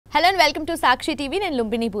Hello and welcome to Sakshi TV. నేను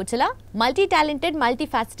Lumbini పూచల multi talented multi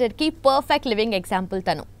faceted కి perfect living example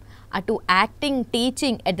తను. అటు acting,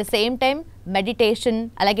 teaching, at the same time meditation,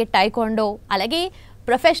 అలాగే taekwondo, అలాగే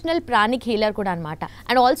professional pranic healer కూడా అనమాట.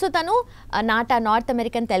 అండ్ ఆల్సో తను north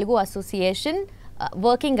American Telugu association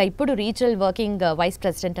working, ఇప్పుడు రీజనల్ వర్కింగ్ వైస్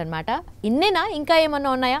ప్రెసిడెంట్ అనమాట. ఇన్నేనా, ఇంకా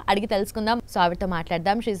ఏమన్నా ఉన్నాయా అడిగి తెలుసుకుందాం. సో ఆవిడతో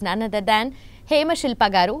మాట్లాడదాం. She is none other than హేమశిల్ప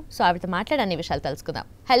గారు. సో ఆవిడతో మాట్లాడి అన్ని విషయాలు తెలుసుకుందాం.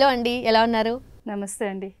 హలో అండి, ఎలా ఉన్నారు? నమస్తే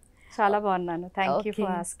అండి, చాలా బాగున్నాను. Thank you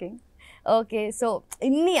for asking. Okay, so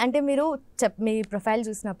ఇన్ని అంటే మీరు మీ ప్రొఫైల్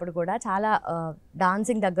చూసినప్పుడు కూడా చాలా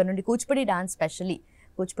డాన్సింగ్ దగ్గర నుండి Kuchipudi dance, specially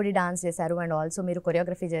Kuchipudi dance చేశారు. అండ్ ఆల్సో మీరు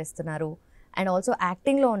కొరియోగ్రఫీ చేస్తున్నారు. అండ్ ఆల్సో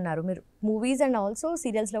యాక్టింగ్లో ఉన్నారు. మీరు మూవీస్ అండ్ ఆల్సో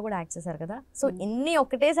సీరియల్స్లో కూడా యాక్ట్ చేశారు కదా. సో ఇన్ని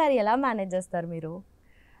ఒకటేసారి ఎలా మేనేజ్ చేస్తారు మీరు?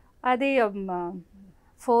 అది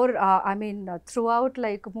త్రూ అవుట్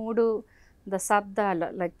లైక్ దశాబ్దాలు,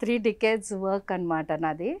 లైక్ 3 decades వర్క్ అనమాట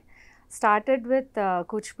నాది. స్టార్టెడ్ విత్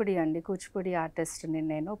కూచిపూడి అండి. కూచిపూడి ఆర్టిస్ట్ని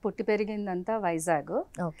నేను. పుట్టి పెరిగిందంతా వైజాగ్.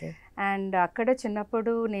 ఓకే. అండ్ అక్కడ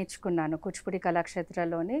చిన్నప్పుడు నేర్చుకున్నాను కూచిపూడి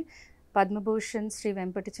కళాక్షేత్రలోని. పద్మభూషణ్ శ్రీ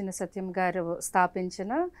వెంపటి చిన్న సత్యం గారు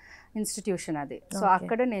స్థాపించిన ఇన్స్టిట్యూషన్ అది. సో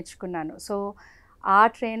అక్కడ నేర్చుకున్నాను. సో ఆ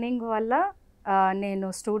ట్రైనింగ్ వల్ల నేను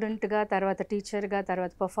స్టూడెంట్గా, తర్వాత టీచర్గా,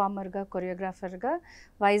 తర్వాత పర్ఫార్మర్గా, కొరియోగ్రాఫర్గా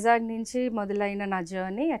వైజాగ్ నుంచి మొదలైన నా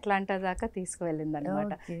జర్నీ అట్లాంటా దాకా తీసుకువెళ్ళింది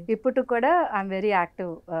అనమాట. ఇప్పుడు కూడా I'm very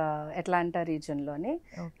active Atlanta రీజన్లోని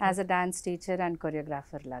as a dance teacher and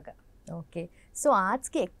choreographer లాగా. ఓకే. సో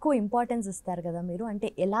ఆర్ట్స్కి ఎక్కువ ఇంపార్టెన్స్ ఇస్తారు కదా మీరు. అంటే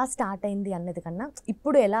ఎలా స్టార్ట్ అయింది అన్నది కన్నా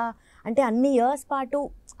ఇప్పుడు ఎలా, అంటే అన్ని ఇయర్స్ పాటు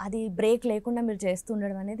అది బ్రేక్ లేకుండా మీరు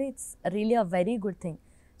చేస్తుండడం అనేది it's really a very good thing.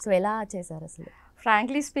 So ఎలా చేశారు అసలు?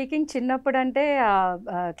 ఫ్రాంక్లీ స్పీకింగ్, చిన్నప్పుడు అంటే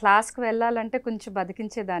క్లాస్కి వెళ్ళాలంటే కొంచెం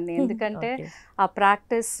బతికించేదాన్ని. ఎందుకంటే ఆ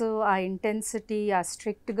ప్రాక్టీస్, ఆ ఇంటెన్సిటీ, ఆ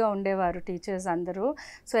స్ట్రిక్ట్గా ఉండేవారు టీచర్స్ అందరూ.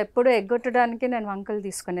 సో ఎప్పుడు ఎగ్గొట్టడానికి నేను వంకలు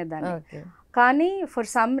తీసుకునేదాన్ని. కానీ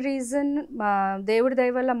ఫర్ సమ్ రీజన్ దేవుడి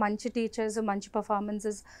దయ వల్ల మంచి టీచర్స్, మంచి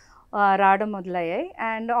పర్ఫార్మెన్సెస్ రావడం మొదలయ్యాయి.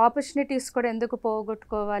 అండ్ ఆపర్చునిటీస్ కూడా ఎందుకు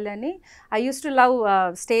పోగొట్టుకోవాలని I use to love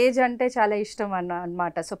stage అంటే చాలా ఇష్టం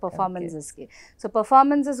అన్నమాట. సో పర్ఫార్మెన్సెస్కి, సో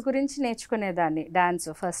పర్ఫార్మెన్సెస్ గురించి నేర్చుకునేదాన్ని డాన్స్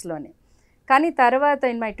ఫస్ట్లోని. కానీ తర్వాత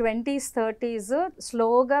ఇన్ మై 20s 30s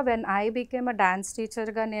స్లోగా when I became a dance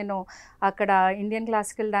టీచర్గా నేను అక్కడ Indian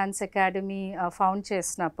classical dance academy found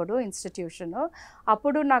చేసినప్పుడు ఇన్స్టిట్యూషను,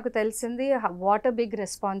 అప్పుడు నాకు తెలిసింది వాట్ అ బిగ్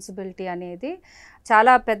రెస్పాన్సిబిలిటీ అనేది.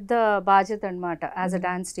 చాలా పెద్ద బాధ్యత అనమాట as a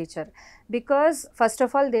dance teacher. Because first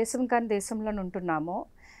of all దేశం కాని దేశంలో ఉంటున్నాము.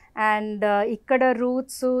 అండ్ ఇక్కడ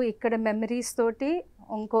రూట్స్, ఇక్కడ మెమరీస్ తోటి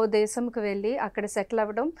ఇంకో దేశంకి వెళ్ళి అక్కడ సెటిల్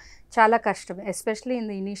అవ్వడం చాలా కష్టం, especially in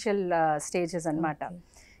the initial stages అనమాట.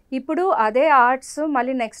 ఇప్పుడు అదే ఆర్ట్స్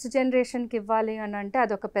మళ్ళీ నెక్స్ట్ జనరేషన్కి ఇవ్వాలి అని అంటే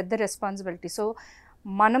అదొక పెద్ద రెస్పాన్సిబిలిటీ. సో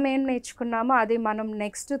మనం ఏం నేర్చుకున్నామో అది మనం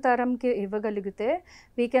నెక్స్ట్ తరంకి ఇవ్వగలిగితే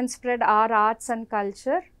we can spread are arts and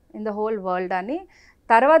culture in the whole world అని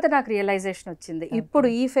తర్వాత నాకు రియలైజేషన్ వచ్చింది. ఇప్పుడు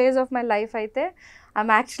ఈ ఫేజ్ ఆఫ్ మై లైఫ్ అయితే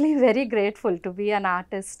I'm actually very grateful to be an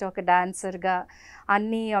artist, ఒక డాన్సర్గా.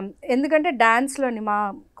 అన్నీ ఎందుకంటే డాన్స్లోని, మా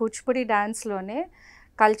కూచిపూడి డాన్స్లోనే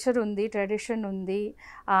కల్చర్ ఉంది, ట్రెడిషన్ ఉంది,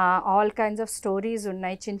 ఆల్ కైండ్స్ ఆఫ్ స్టోరీస్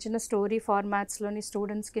ఉన్నాయి. చిన్న చిన్న స్టోరీ ఫార్మాట్స్లోని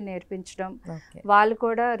స్టూడెంట్స్కి నేర్పించడం, వాళ్ళు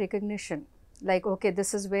కూడా recognition like okay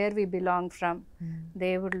this is where we belong from,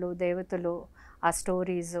 దేవుళ్ళు, దేవతలు, ఆ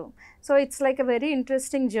stories. So it's like a very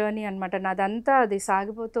interesting journey అనమాట. నాదంతా అది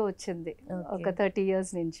సాగిపోతూ వచ్చింది ఒక 30 years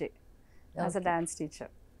నుంచి as a dance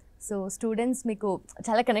teacher. So students మీకు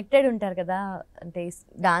చాలా కనెక్టెడ్ ఉంటారు కదా, అంటే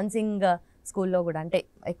డాన్సింగ్ స్కూల్లో కూడా అంటే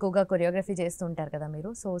ఎక్కువగా కొరియోగ్రఫీ చేస్తూ ఉంటారు కదా మీరు.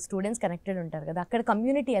 సో స్టూడెంట్స్ కనెక్టెడ్ ఉంటారు కదా, అక్కడ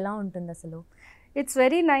కమ్యూనిటీ ఎలా ఉంటుంది అసలు? ఇట్స్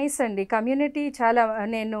వెరీ నైస్ అండి. కమ్యూనిటీ చాలా,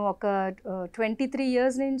 నేను ఒక 23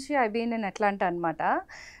 years నుంచి ఐ బీన్ ఇన్ అట్లాంటా అనమాట.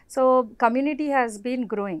 So community has been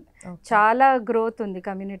growing, చాలా గ్రోత్ ఉంది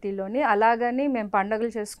కమ్యూనిటీలోని. అలాగని మేము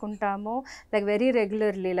పండుగలు చేసుకుంటాము like very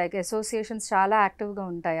regularly, like associations చాలా యాక్టివ్గా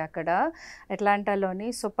ఉంటాయి అక్కడ అట్లాంటాలోని.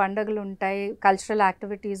 సో పండుగలు ఉంటాయి, కల్చరల్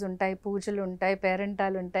యాక్టివిటీస్ ఉంటాయి, పూజలు ఉంటాయి,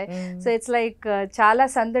 పేరెంటాలు ఉంటాయి. సో ఇట్స్ లైక్ చాలా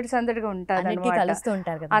సందడిగా ఉంటుంది అనమాట.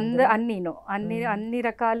 అన్ని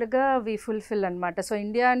రకాలుగా వి ఫుల్ఫిల్ అనమాట. సో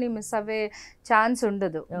ఇండియాని మిస్ అవ్వే ఛాన్స్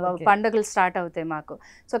ఉండదు పండుగలు స్టార్ట్ అవుతాయి మాకు.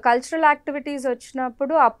 సో కల్చరల్ యాక్టివిటీస్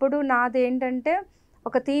వచ్చినప్పుడు అప్పుడు నాది ఏంటంటే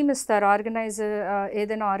ఒక థీమ్ ఇస్తారు ఆర్గనైజర్,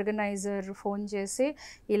 ఏదైనా ఆర్గనైజర్ ఫోన్ చేసి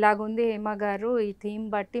ఇలాగుంది హేమ గారు, ఈ థీమ్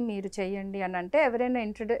బట్టి మీరు చెయ్యండి అని అంటే ఎవరైనా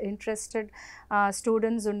ఇంట్రెస్టెడ్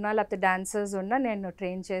స్టూడెంట్స్ ఉన్నా లేకపోతే డాన్సర్స్ ఉన్నా నేను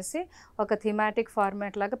ట్రైన్ చేసి ఒక థీమాటిక్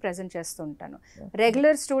ఫార్మాట్ లాగా ప్రజెంట్ చేస్తూ ఉంటాను.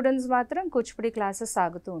 రెగ్యులర్ స్టూడెంట్స్ మాత్రం కూచిపూడి క్లాసెస్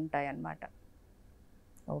సాగుతూ ఉంటాయి అన్నమాట.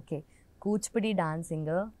 ఓకే. కూచిపూడి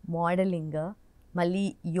డాన్సింగ్, మోడలింగ్, మళ్ళీ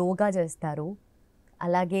యోగా చేస్తారు,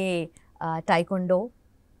 అలాగే taekwondo,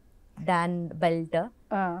 don belt,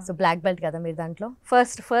 so black belt కదా మీరు దాంట్లో?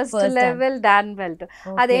 First level don belt.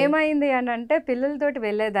 అదేమైంది అని అంటే పిల్లలతోటి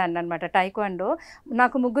వెళ్ళేదాన్ని అనమాట టైక్వాండో.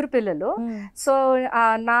 నాకు 3 పిల్లలు. సో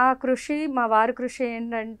నా కృషి, మా వారి కృషి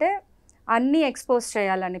ఏంటంటే అన్నీ ఎక్స్పోజ్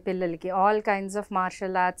చేయాలని పిల్లలకి, all kinds of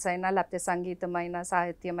martial arts అయినా, లేకపోతే సంగీతమైనా,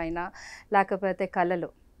 సాహిత్యమైనా, లేకపోతే కళలు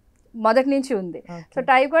మొదటి నుంచి ఉంది. సో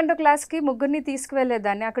టైక్వాండో క్లాస్కి 3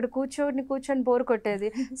 తీసుకువెళ్ళేదాన్ని. అక్కడ కూర్చొని బోర్ కొట్టేది.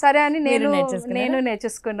 సరే అని నేను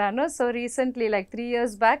నేర్చుకున్నాను. So recently like 3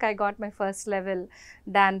 years back I got my first level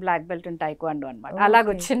don black belt in taekwondo అనమాట.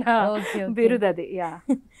 అలాగొచ్చిన బిరుదు అది. యా.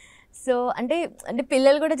 సో అంటే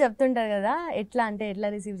పిల్లలు కూడా చెప్తుంటారు కదా, ఎట్లా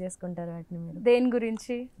రిసీవ్ చేసుకుంటారు వాటిని మీరు? దేని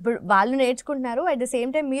గురించి? ఇప్పుడు వాళ్ళు నేర్చుకుంటున్నారు, అట్ ద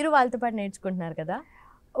సేమ్ టైం మీరు వాళ్ళతో పాటు నేర్చుకుంటున్నారు కదా.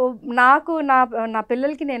 నాకు నా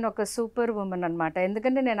పిల్లలకి నేను ఒక సూపర్ ఉమెన్ అనమాట.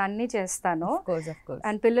 ఎందుకంటే నేను అన్నీ చేస్తాను.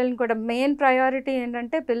 అండ్ పిల్లల్ని కూడా మెయిన్ ప్రయారిటీ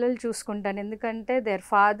ఏంటంటే పిల్లలు చూసుకుంటాను. ఎందుకంటే there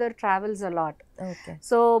father travels allot.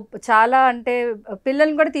 So చాలా అంటే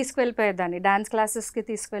పిల్లల్ని కూడా తీసుకువెళ్ళిపోయేదాన్ని, డాన్స్ క్లాసెస్కి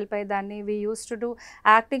తీసుకువెళ్ళిపోయేదాన్ని. We use to do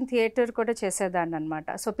acting, theatre కూడా చేసేదాన్ని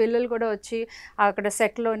అనమాట. సో పిల్లలు కూడా వచ్చి అక్కడ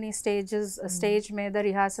సెట్లోని స్టేజ్ మీద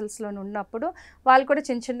రిహార్సల్స్లో ఉన్నప్పుడు వాళ్ళు కూడా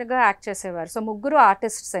చిన్నగా యాక్ట్ చేసేవారు. So 3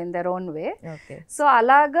 artists in their own way. So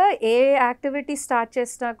అలాగా ఏ యాక్టివిటీ స్టార్ట్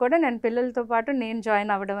చేసినా కూడా నేను పిల్లలతో పాటు నేను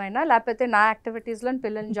జాయిన్ అవ్వడం అయినా, లేకపోతే నా యాక్టివిటీస్లో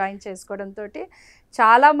పిల్లల్ని జాయిన్ చేసుకోవడంతో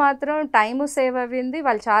చాలా మాత్రం టైము సేవ్ అయ్యింది.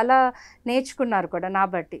 వాళ్ళు చాలా నేర్చుకున్నారు కూడా నా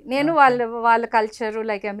బట్టి. నేను వాళ్ళ culture,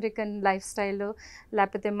 like American life style,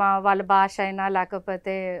 లేకపోతే వాళ్ళ భాష అయినా,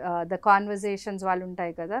 లేకపోతే ద కాన్వర్జేషన్స్ వాళ్ళు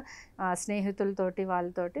ఉంటాయి కదా స్నేహితులతోటి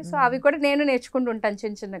వాళ్ళతోటి. సో అవి కూడా నేను నేర్చుకుంటూ ఉంటాను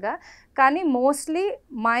చిన్నగా. కానీ మోస్ట్లీ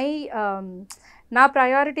నా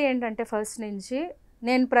ప్రయారిటీ ఏంటంటే ఫస్ట్ నుంచి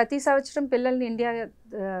నేను ప్రతి సంవత్సరం పిల్లల్ని ఇండియా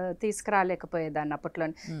తీసుకురాలేకపోయేదాన్ని అప్పట్లో,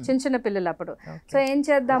 చిన్న పిల్లలు అప్పుడు. సో ఏం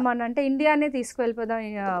చేద్దామని అంటే ఇండియానే తీసుకువెళ్ళిపోదాం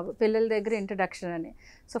పిల్లల దగ్గర ఇంట్రడక్షన్ అని.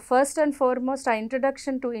 సో ఫస్ట్ అండ్ ఫార్మోస్ట్ ఆ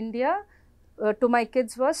introduction to India to my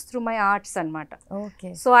kids was through my arts అనమాట.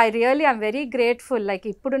 So I'm very grateful. Like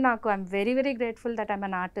ఇప్పుడు నాకు I'm very very grateful that I'm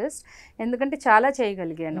an artist. ఎందుకంటే చాలా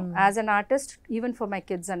చేయగలిగాను as an artist even for my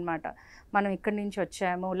kids అనమాట. మనం ఇక్కడి నుంచి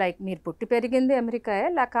వచ్చాము, లైక్ మీరు పుట్టి పెరిగింది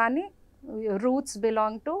అమెరికాయే, కానీ రూట్స్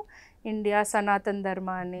బిలాంగ్ టు ఇండియా, సనాతన ధర్మ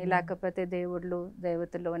అని, లేకపోతే దేవుళ్ళు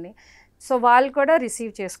దేవతలు అని. సో వాళ్ళు కూడా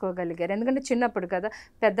రిసీవ్ చేసుకోగలిగారు. ఎందుకంటే చిన్నప్పుడు కదా,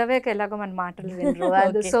 పెద్దవేక ఎలాగో మన మాటలు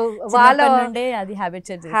వినరు. సో వాళ్ళ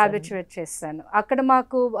హ్యాబిచువేట్ చేస్తాను. అక్కడ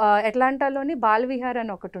మాకు అట్లాంటాలోని బాల విహార్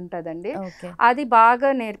అని ఒకటి ఉంటుందండి. అది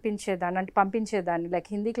బాగా నేర్పించేదాన్ని, అంటే పంపించేదాన్ని.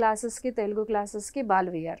 లైక్ హిందీ క్లాసెస్కి, తెలుగు క్లాసెస్కి బాల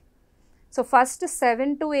Vihar. So first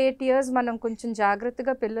 7 to 8 years మనం కొంచెం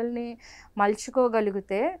జాగ్రత్తగా పిల్లల్ని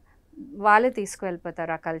మలుచుకోగలిగితే వాళ్ళే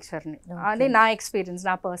తీసుకువెళ్ళిపోతారు ఆ కల్చర్ని. అది నా ఎక్స్పీరియన్స్,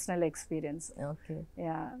 నా పర్సనల్ ఎక్స్పీరియన్స్.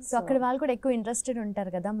 సో అక్కడ వాళ్ళు కూడా ఎక్కువ ఇంట్రెస్టెడ్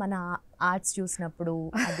ఉంటారు కదా మన ఆర్ట్స్ చూసినప్పుడు.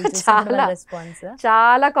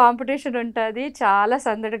 చాలా కాంపిటీషన్ ఉంటుంది, చాలా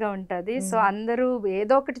సందడిగా ఉంటుంది. సో అందరూ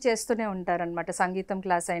ఏదో ఒకటి చేస్తూనే ఉంటారు అనమాట. సంగీతం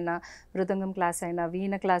క్లాస్ అయినా, మృదంగం క్లాస్ అయినా,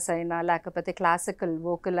 వీణ క్లాస్ అయినా, లేకపోతే క్లాసికల్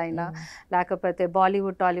వోకల్ అయినా, లేకపోతే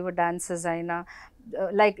బాలీవుడ్ టాలీవుడ్ డాన్సెస్ అయినా.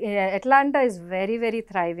 Like Atlanta is very very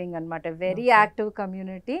thriving అనమాట. Very active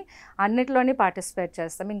community. అన్నిట్లోని పార్టిసిపేట్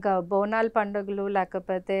చేస్తాం. ఇంకా బోనాల పండుగలు,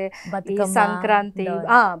 లేకపోతే సంక్రాంతి,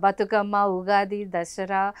 బతుకమ్మ, ఉగాది,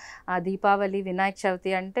 దసరా, దీపావళి, వినాయక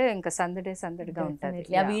చవితి అంటే ఇంకా సందడిగా ఉంటుంది.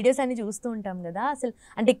 ఆ వీడియోస్ అన్ని చూస్తూ ఉంటాం కదా. అసలు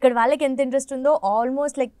అంటే ఇక్కడ వాళ్ళకి ఎంత ఇంట్రెస్ట్ ఉందో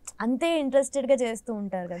ఆల్మోస్ట్ లైక్ అంతే ఇంట్రెస్టెడ్ గా చేస్తూ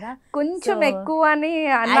ఉంటారు కదా. కొంచెం ఎక్కువ అని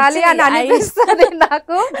అనాలి అని అనిపిస్తుంది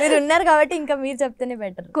నాకు. మీరు ఉన్నారు కాబట్టి ఇంకా మీరు చెప్తేనే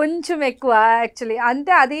బెటర్. కొంచెం ఎక్కువ యాక్చువల్లీ.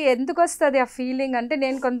 అంటే అది ఎందుకు వస్తుంది ఆ ఫీలింగ్ అంటే,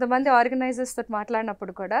 నేను కొంతమంది ఆర్గనైజర్స్ తోటి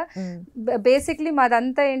మాట్లాడినప్పుడు కూడా బేసిక్లీ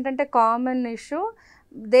మాదంతా ఏంటంటే కామన్ ఇష్యూ.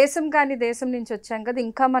 దేశం కాని దేశం నుంచి వచ్చాం కదా,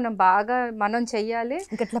 ఇంకా మనం చెయ్యాలి,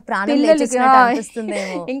 పిల్లలకి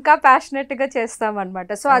ఇంకా ప్యాషనెట్ గా చేస్తాం అనమాట.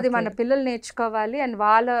 సో అది మన పిల్లలు నేర్చుకోవాలి అండ్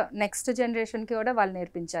వాళ్ళ నెక్స్ట్ జనరేషన్ కి కూడా వాళ్ళు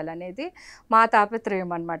నేర్పించాలి అనేది మా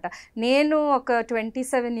తాపత్రయం అనమాట. నేను ఒక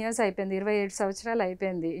 27 years అయిపోయింది, 27 సంవత్సరాలు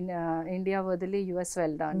అయిపోయింది ఇండియా వదిలి US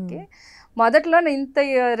వెళ్ళడానికి. మొదట్లో ఇంత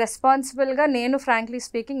రెస్పాన్సిబుల్గా నేను ఫ్రాంక్లీ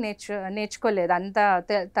స్పీకింగ్ నేర్చుకోలేదు, అంత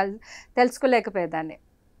తెలుసుకోలేకపోయేదాన్ని.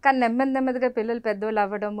 కానీ నెమ్మదిగా పిల్లలు పెద్దోళ్ళు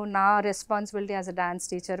అవ్వడము, నా responsibility as a dance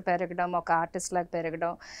teacher పెరగడం, ఒక ఆర్టిస్ట్ లాగా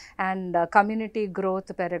పెరగడం, అండ్ కమ్యూనిటీ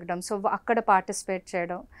గ్రోత్ పెరగడం. సో అక్కడ పార్టిసిపేట్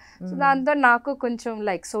చేయడం. సో దాంతో నాకు కొంచెం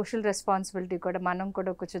లైక్ సోషల్ రెస్పాన్సిబిలిటీ కూడా, మనం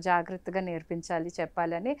కూడా కొంచెం జాగ్రత్తగా నేర్పించాలి,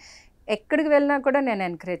 చెప్పాలని ఎక్కడికి వెళ్ళినా కూడా నేను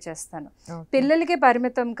ఎంకరేజ్ చేస్తాను. పిల్లలకి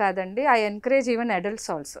పరిమితం కాదండి, I encourage even adults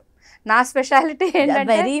also. నా స్పెషాలిటీ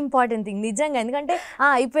ఏంటంటే వెరీ ఇంపార్టెంట్ థింగ్ నిజంగా. ఎందుకంటే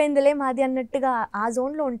అయిపోయిందిలే మాది అన్నట్టుగా ఆ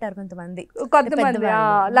జోన్ లో ఉంటారు కొంతమంది.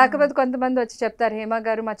 లేకపోతే కొంతమంది వచ్చి చెప్తారు, హేమ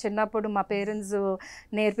గారు మా చిన్నప్పుడు మా పేరెంట్స్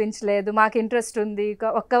నేర్పించలేదు, మాకు ఇంట్రెస్ట్ ఉంది,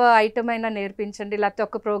 ఒక్క ఐటమ్ అయినా నేర్పించండి, లేకపోతే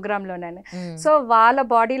ఒక్క ప్రోగ్రాంలోనే. సో వాళ్ళ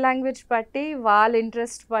బాడీ లాంగ్వేజ్ బట్టి, వాళ్ళ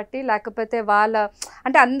ఇంట్రెస్ట్ బట్టి, లేకపోతే వాళ్ళ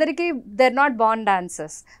అంటే అందరికీ they are not born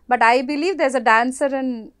dancers, but I believe there is a dancer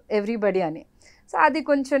in everybody అని. సో అది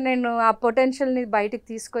కొంచెం నేను ఆ పొటెన్షియల్ని బయటికి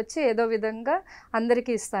తీసుకొచ్చి ఏదో విధంగా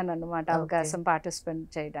అందరికీ ఇస్తానన్నమాట అవకాశం పార్టిసిపేట్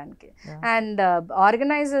చేయడానికి. And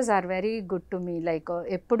organisers are very good to me, like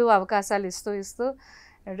ఎప్పుడు అవకాశాలు ఇస్తూ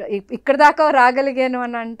ఇక్కడ దాకా రాగలిగాను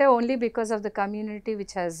అని అంటే only because of the community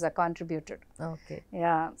which has contributed. Okay,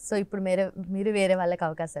 yeah. So ఇప్పుడు మీరు వేరే వాళ్ళకి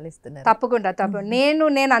అవకాశాలు ఇస్తున్నారు? తప్పకుండా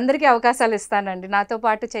నేను అందరికీ అవకాశాలు ఇస్తానండి, నాతో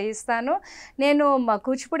పాటు చేయిస్తాను. నేను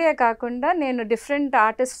కూచిపూడియే కాకుండా నేను డిఫరెంట్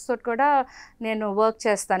ఆర్టిస్ట్స్ తోటి కూడా నేను వర్క్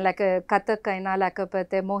చేస్తాను, లైక్ కథక్ అయినా,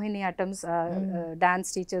 లేకపోతే మోహిని ఆటమ్స్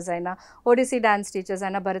డాన్స్ టీచర్స్ అయినా, ఒడిసీ డాన్స్ టీచర్స్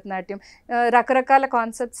అయినా, భరతనాట్యం, రకరకాల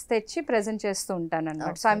కాన్సెప్ట్స్ తెచ్చి ప్రజెంట్ చేస్తూ ఉంటాను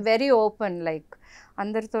అన్నమాట. So I'm very open, like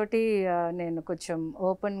అందరితోటి నేను కొంచెం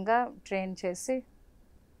ఓపెన్గా ట్రైన్ చేసి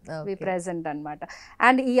వి ప్రెజెంట్ అనమాట.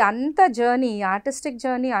 అండ్ ఈ అంత జర్నీ, ఈ ఆర్టిస్టిక్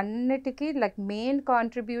జర్నీ అన్నిటికీ like main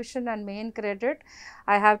contribution and main credit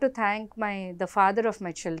I have to thank the father of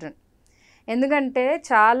my children. ఎందుకంటే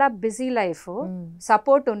చాలా బిజీ లైఫ్,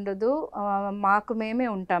 సపోర్ట్ ఉండదు, మాకు మేమే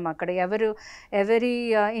ఉంటాం అక్కడ, ఎవరి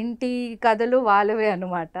ఇంటి కథలు వాళ్ళవే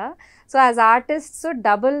అనమాట. So as artists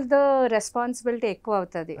double the responsibility ఎక్కువ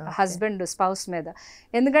అవుతుంది హస్బెండ్ స్పౌస్ మీద.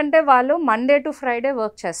 ఎందుకంటే వాళ్ళు మండే టు ఫ్రైడే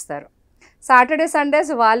వర్క్ చేస్తారు, సాటర్డే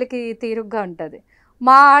సండేస్ వాళ్ళకి తీరుగ్గా ఉంటుంది.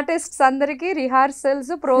 మా ఆర్టిస్ట్స్ అందరికీ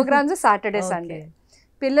రిహార్సల్స్ ప్రోగ్రామ్స్ సాటర్డే సండే.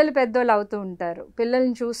 పిల్లలు పెద్దోళ్ళు అవుతూ ఉంటారు,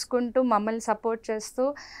 పిల్లల్ని చూసుకుంటూ మమ్మల్ని సపోర్ట్ చేస్తూ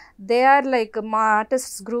దే ఆర్ లైక్ మా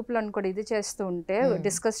ఆర్టిస్ట్స్ గ్రూప్లను కూడా ఇది చేస్తూ ఉంటే,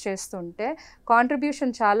 డిస్కస్ చేస్తూ ఉంటే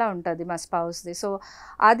కాంట్రిబ్యూషన్ చాలా ఉంటుంది మా స్పౌస్ది. సో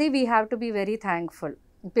అది we have to be very thankful.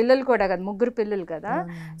 పిల్లలు కూడా కదా, 3 పిల్లలు కదా.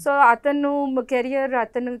 సో అతను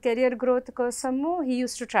కెరియర్ గ్రోత్ కోసము హీ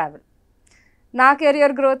యూస్ టు ట్రావెల్. నా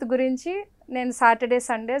కెరియర్ గ్రోత్ గురించి నేను Saturday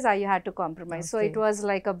Sundays I had to compromise. So it was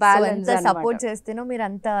like a balance. Support చేస్తేనో మీరు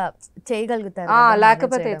అంత చేయగలుగుతారు,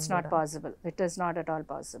 లేకపోతే it's not possible, it is not at all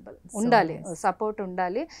possible. ఉండాలి, సపోర్ట్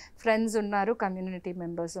ఉండాలి, ఫ్రెండ్స్ ఉన్నారు, కమ్యూనిటీ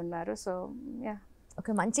మెంబర్స్ ఉన్నారు. సో యా,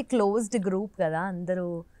 ఒక మంచి క్లోజ్డ్ గ్రూప్ కదా అందరూ.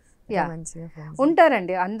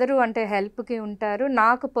 ఉంటారండి అందరూ, అంటే హెల్ప్కి ఉంటారు.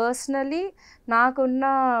 నాకు పర్సనలీ నాకున్న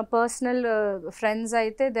పర్సనల్ ఫ్రెండ్స్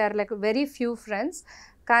అయితే they are like very few friends.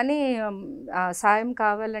 కానీ సాయం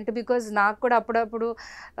కావాలంటే, బికాజ్ నాకు కూడా అప్పుడప్పుడు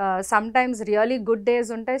సమ్టైమ్స్ రియలీ గుడ్ డేస్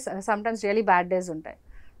ఉంటాయి, సమ్టైమ్స్ రియలీ బ్యాడ్ డేస్ ఉంటాయి.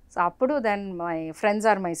 సో అప్పుడు then my friends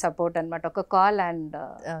are my support అనమాట. ఒక call and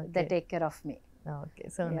they take care of me. Okay,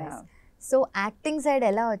 so nice. So acting side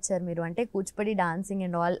ఎలా వచ్చారు మీరు? అంటే Kuchipudi dancing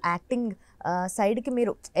and all acting సైడ్కి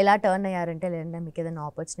మీరు ఎలా టర్న్ అయ్యారంటే, లేదంటే మీకు ఏదైనా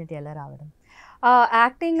ఆపర్చునిటీ ఎలా రావడం?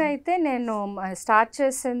 యాక్టింగ్ అయితే నేను స్టార్ట్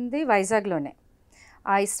చేసింది వైజాగ్లోనే.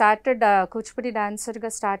 ఐ స్టార్టెడ్ కూచిపూడి డాన్సర్గా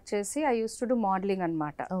స్టార్ట్ చేసి I use to do modelling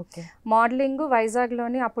అనమాట. మోడలింగ్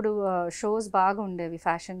వైజాగ్లోని అప్పుడు షోస్ బాగా ఉండేవి,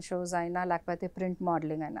 ఫ్యాషన్ షోస్ అయినా లేకపోతే ప్రింట్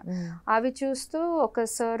మోడలింగ్ అయినా. అవి చూస్తూ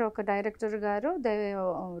ఒక డైరెక్టర్ గారు they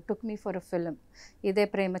took me for a film, ఇదే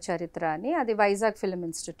ప్రేమ చరిత్ర అని, అది వైజాగ్ ఫిలిం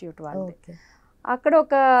ఇన్స్టిట్యూట్ వాళ్ళది. అక్కడ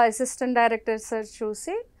ఒక అసిస్టెంట్ డైరెక్టర్ సార్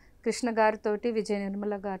చూసి కృష్ణ గారితో, విజయ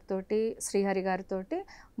నిర్మల గారితో, శ్రీహరి గారితో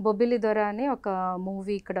బొబ్బిలి దొర అని ఒక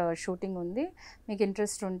మూవీ ఇక్కడ షూటింగ్ ఉంది, మీకు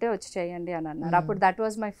ఇంట్రెస్ట్ ఉంటే వచ్చి చేయండి అని అన్నారు. అప్పుడు that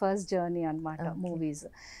was my first journey అనమాట మూవీస్.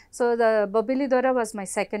 సో ద బొబ్బిలి దొర వాజ్ మై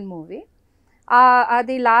సెకండ్ మూవీ.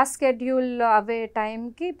 అది లాస్ట్ షెడ్యూల్ అవే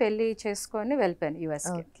టైంకి పెళ్ళి చేసుకొని వెళ్ళిపోయాను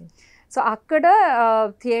యుఎస్కి. సో అక్కడ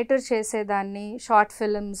థియేటర్ చేసేదాన్ని, షార్ట్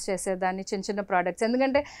ఫిల్మ్స్ చేసేదాన్ని, చిన్న చిన్న ప్రోడక్ట్స్.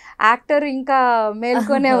 ఎందుకంటే యాక్టర్ ఇంకా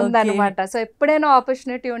మేల్కొనే ఉందన్నమాట. సో ఎప్పుడైనా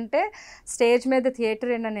ఆపర్చునిటీ ఉంటే స్టేజ్ మీద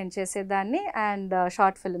థియేటర్ అయినా నేను చేసేదాన్ని, అండ్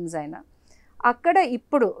షార్ట్ ఫిల్మ్స్ అయినా. అక్కడ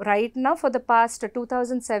ఇప్పుడు రైట్ నా ఫర్ ద పాస్ట్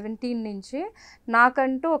 2017 నుంచి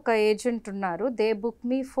నాకంటూ ఒక ఏజెంట్ ఉన్నారు. They book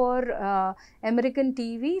me for American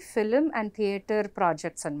TV, film and theatre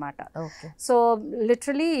projects అనమాట. సో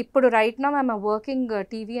లిటరలీ ఇప్పుడు రైట్ నా I'm working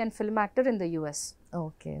TV and film actor in the US.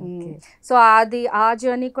 So అది ఆ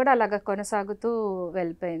జర్నీ కూడా అలాగ కొనసాగుతూ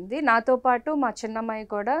వెళ్ళిపోయింది. నాతో పాటు మా చిన్నమ్మాయి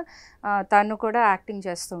కూడా, తను కూడా యాక్టింగ్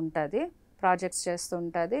చేస్తూ ఉంటుంది, ప్రాజెక్ట్స్ చేస్తూ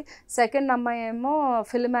ఉంటుంది. సెకండ్ అమ్మాయి ఏమో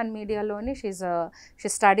film and మీడియాలోని she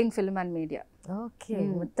studying film and media. Okay,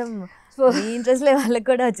 మొత్తం ఇంట్రెస్ట్ వాళ్ళకి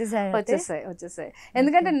కూడా వచ్చేసాయి.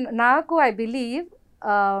 ఎందుకంటే నాకు ఐ బిలీవ్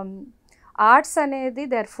ఆర్ట్స్ అనేది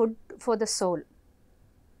they are food for the soul.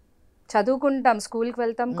 చదువుకుంటాం, స్కూల్కి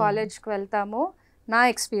వెళ్తాం, కాలేజ్కి వెళ్తాము, నా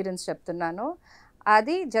ఎక్స్పీరియన్స్ చెప్తున్నాను.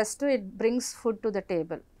 అది just it brings food to the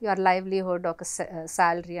table, your livelihood, ఒక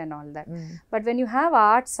salary and all that. But when you have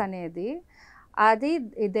arts అనేది, అది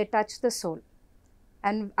they touch the soul.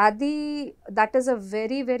 And అది that is a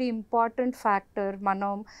very very important factor.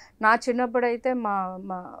 మనం నా చిన్నప్పుడు అయితే మా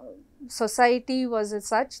సొసైటీ వాజ్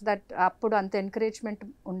సచ్ దట్ అప్పుడు అంత ఎంకరేజ్మెంట్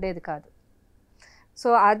ఉండేది కాదు. సో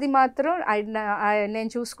అది మాత్రం నేను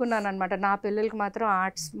చూసుకున్నాను అనమాట. నా పిల్లలకి మాత్రం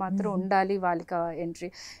ఆర్ట్స్ మాత్రం ఉండాలి వాళ్ళకి ఎంట్రీ.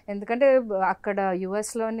 ఎందుకంటే అక్కడ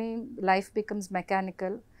యుఎస్లోని లైఫ్ బికమ్స్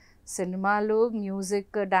మెకానికల్, సినిమాలు,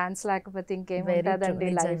 మ్యూజిక్, డాన్స్ లేకపోతే ఇంకేముంటుందండి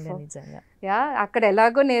లైఫ్. యా, అక్కడ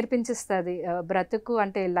ఎలాగో నేర్పించిస్తుంది బ్రతుకు,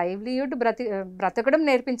 అంటే లైవ్లీహుడ్, బ్రతకడం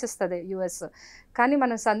నేర్పించిస్తుంది యుఎస్. కానీ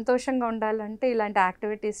మనం సంతోషంగా ఉండాలంటే ఇలాంటి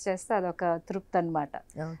యాక్టివిటీస్ చేస్తే అదొక తృప్తి అనమాట.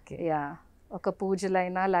 యా, ఒక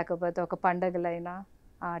పూజలైనా లేకపోతే ఒక పండగలైనా,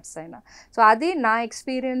 ఆర్ట్స్ అయినా. సో అది నా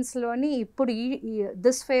ఎక్స్పీరియన్స్లోని ఇప్పుడు ఈ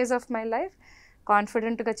this phase of my life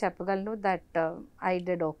కాన్ఫిడెంట్గా చెప్పగలను that I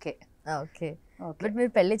did okay. Okay, but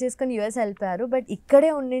మీరు పెళ్లి చేసుకుని యూఎస్ వెళ్ళిపోయారు. బట్ ఇక్కడే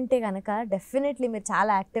ఉండింటే కనుక డెఫినెట్లీ మీరు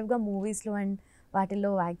చాలా యాక్టివ్గా మూవీస్లో అండ్ వాటిల్లో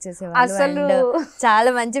యాక్ట్ చేసేవాళ్ళు. అసలు చాలా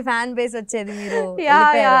మంచి ఫ్యాన్ బేస్ వచ్చేది. మీరు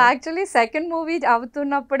యాక్చువల్లీ సెకండ్ మూవీ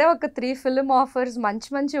అవుతున్నప్పుడే ఒక 3 ఫిల్మ్ ఆఫర్స్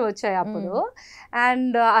మంచి వచ్చాయి అప్పుడు.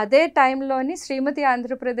 అండ్ అదే టైంలోని శ్రీమతి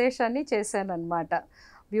ఆంధ్రప్రదేశ్ అని చేశాను అనమాట,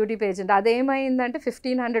 beauty pageant. అదేమైందంటే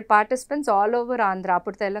 1500 participants all over Andhra.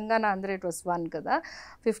 అప్పుడు తెలంగాణ, ఆంధ్ర ఇట్ వాస్ 1 కదా.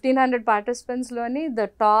 1500 పార్టిసిపెంట్స్లోని ద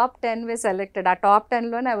టాప్ 10 వే సెలెక్టెడ్. ఆ top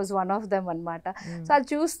 10లోనే I was one of them అనమాట. సో అది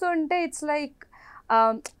చూస్తుంటే it's like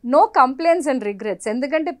no complaints and regrets.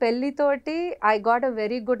 ఎందుకంటే పెళ్ళితోటి I got a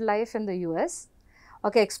very good life in the US.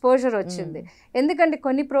 ఒక exposure వచ్చింది. ఎందుకంటే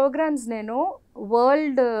కొన్ని ప్రోగ్రామ్స్ నేను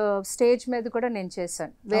వరల్డ్ స్టేజ్ మీద కూడా నేను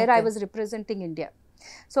చేశాను, where I was representing India.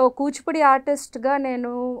 So Kuchipudi ఆర్టిస్ట్గా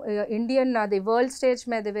నేను ఇండియన్ అది వరల్డ్ స్టేజ్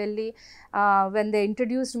మీద వెళ్ళి when they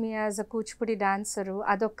introduced me as a Kuchipudi dancer,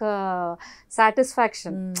 అదొక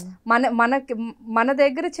సాటిస్ఫాక్షన్. మన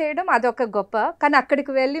దగ్గర చేయడం అదొక గొప్ప, కానీ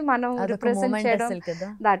అక్కడికి వెళ్ళి మనం రిప్రజెంట్ చేయడం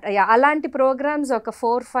దట్. అలాంటి ప్రోగ్రామ్స్ ఒక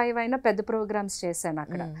 4-5 అయినా పెద్ద ప్రోగ్రామ్స్ చేశాను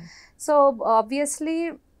అక్కడ. So obviously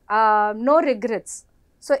no regrets.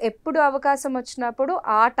 So ఎప్పుడు అవకాశం వచ్చినప్పుడు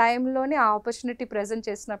ఆ టైంలోనే ఆ ఆపర్చునిటీ ప్రజెంట్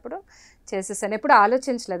చేసినప్పుడు చేసేసాను. ఎప్పుడు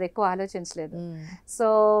ఎక్కువ ఆలోచించలేదు. So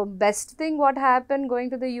best thing what happen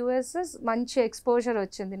going to the US, మంచి ఎక్స్పోజర్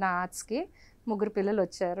వచ్చింది నా ఆర్ట్స్కి. 3 పిల్లలు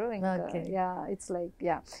వచ్చారు. ఇంకా యా, ఇట్స్ లైక్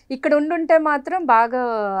యా, ఇక్కడ ఉండుంటే మాత్రం బాగా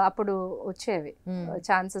అప్పుడు వచ్చేవి,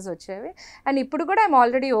 ఛాన్సెస్ వచ్చేవి. అండ్ ఇప్పుడు కూడా I'm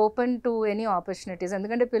already open to any opportunities.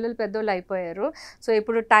 ఎందుకంటే పిల్లలు పెద్దోళ్ళు అయిపోయారు. సో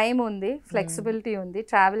ఇప్పుడు టైం ఉంది, ఫ్లెక్సిబిలిటీ ఉంది,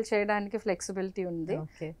 ట్రావెల్ చేయడానికి ఫ్లెక్సిబిలిటీ ఉంది.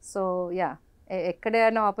 సో యా,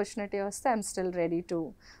 ఎక్కడైనా ఆపర్చునిటీ వస్తే I'm still ready to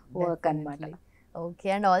work అనమాట. ఓకే,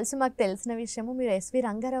 అండ్ ఆల్సో మాకు తెలిసిన విషయము మీరు ఎస్వి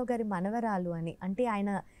రంగారావు గారి మనవరాలు అని. అంటే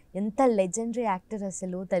ఆయన ఎంత లెజెండరీ యాక్టర్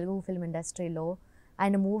అసలు తెలుగు ఫిల్మ్ ఇండస్ట్రీలో.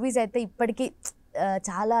 ఆయన మూవీస్ అయితే ఇప్పటికీ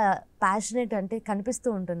చాలా ప్యాషనేట్ అంటే కనిపిస్తూ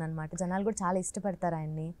ఉంటుంది అనమాట. జనాలు కూడా చాలా ఇష్టపడతారు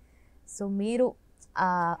ఆయన్ని. సో మీరు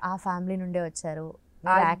ఆ ఫ్యామిలీ నుండే వచ్చారు,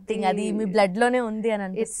 యాక్టింగ్ అది మీ బ్లడ్లోనే ఉంది అని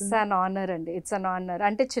అనిపిస్తుంది. ఇట్స్ అన్ ఆనర్ అండి, ఇట్స్ అన్ ఆనర్.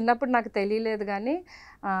 అంటే చిన్నప్పుడు నాకు తెలియలేదు, కానీ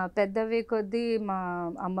పెద్దవి కొద్దీ మా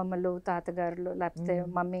అమ్మమ్మలు, తాతగారులు, లేకపోతే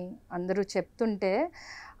మమ్మీ అందరూ చెప్తుంటే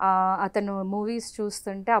అతను మూవీస్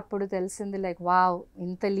చూస్తుంటే అప్పుడు తెలిసింది లైక్ వావ్,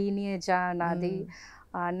 ఇంత లీనియేజా నాది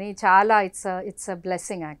అని. చాలా ఇట్స్ అ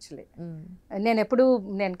బ్లెస్సింగ్ యాక్చువల్లీ.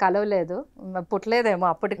 నేను కలవలేదు, పుట్టలేదేమో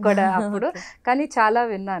అప్పటికి కూడా అప్పుడు, కానీ చాలా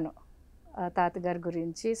విన్నాను తాతగారి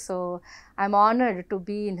గురించి. So I'm honoured to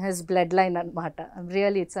be in his blood line అనమాట.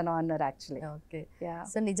 Really it's an honour actually. Okay,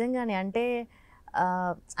 so నిజంగానే అంటే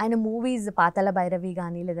ఆయన మూవీస్ పాతాళ భైరవి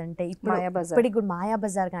కానీ, లేదంటే ఇప్పటికి కూడా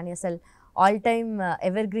మాయాబజార్ కానీ, అసలు all time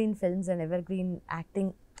ever green films and ever green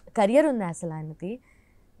acting career ఉంది అసలు ఆయనది.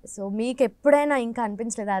 సో మీకు ఎప్పుడైనా ఇంకా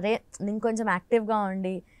అనిపించలేదు అరే నేను కొంచెం యాక్టివ్గా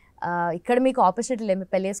ఉండి ఇక్కడ మీకు ఆపర్చునిటీ లేదు,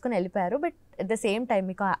 మీరు పెళ్ళి వేసుకొని వెళ్ళిపోయారు, but at the same time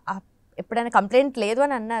మీకు ఎప్పుడైనా కంప్లైంట్ లేదు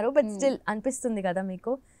అని అన్నారు, బట్ స్టిల్ అనిపిస్తుంది కదా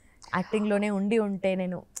మీకు యాక్టింగ్లోనే ఉంటే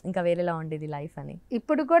నేను ఇంకా వేరేలా ఉండేది లైఫ్ అని?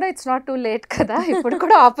 ఇప్పుడు కూడా ఇట్స్ నాట్ టూ లేట్ కదా, ఇప్పుడు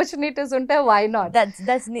కూడా ఆపర్చునిటీస్ ఉంటే why not.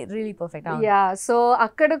 That's really perfect. Yeah, so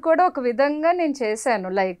అక్కడ కూడా ఒక విధంగా నేను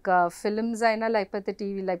చేశాను, లైక్ ఫిల్మ్స్ అయినా లేకపోతే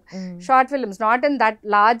TV, like short films, not in that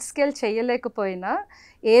large scale చేయలేకపోయినా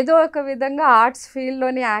ఏదో ఒక విధంగా ఆర్ట్స్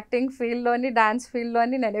ఫీల్డ్లోని, యాక్టింగ్ ఫీల్డ్లోని, డాన్స్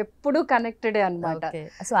ఫీల్డ్లోని నేను ఎప్పుడూ కనెక్టెడే అనమాట.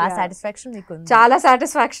 చాలా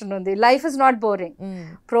సాటిస్ఫాక్షన్ ఉంది. Life is not boring.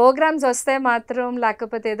 Programmes వస్తే మాత్రం,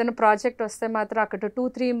 లేకపోతే ఏదైనా ప్రాజెక్ట్ వస్తే మాత్రం అక్కడ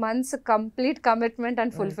 2-3 months complete commitment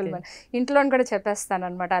and fulfilment. ఇంట్లో కూడా చెప్పేస్తాను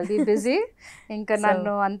అనమాట, ఐల్ బీ బిజీ, ఇంకా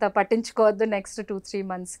నన్ను అంత పట్టించుకోవద్దు నెక్స్ట్ 2-3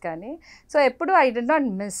 months కానీ. సో ఎప్పుడు ఐ డి నాట్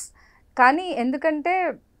మిస్. కానీ ఎందుకంటే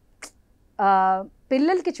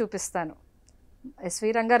పిల్లలకి చూపిస్తాను,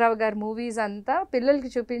 ఎస్వి రంగారావు గారి మూవీస్ అంతా పిల్లలకి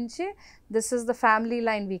చూపించి this is the family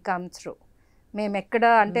line we come through. మేము ఎక్కడ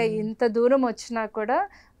అంటే ఇంత దూరం వచ్చినా కూడా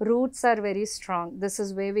roots are very strong, this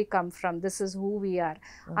is way we come from, this is who we are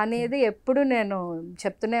అనేది ఎప్పుడు నేను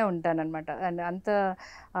చెప్తూనే ఉంటానన్నమాట. అండ్ అంత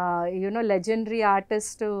you know legendary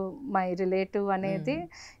artist my relative అనేది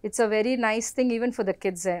it's a very nice thing even for the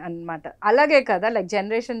kids అనమాట. అలాగే కదా, like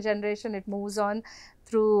generation it moves on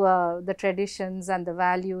through the traditions and the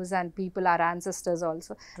values and people, our ancestors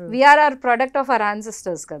also. True. We are our product of our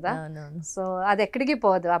ancestors kada. No. So adi ekkadiki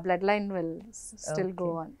podu, our bloodline will still go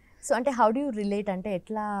on. So ante how do you relate, ante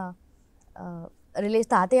etla relate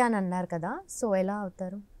తాతయ్య అని అన్నారు కదా, so ఎలా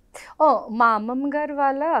అవుతారు? మా అమ్మమ్మ గారు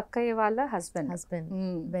వాళ్ళ అక్కయ్య వాళ్ళ హస్బెండ్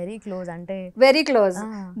వెరీ క్లోజ్, అంటే వెరీ క్లోజ్,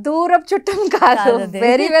 దూరపు చుట్టం కాదు,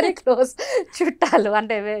 వెరీ వెరీ క్లోజ్ చుట్టాలు,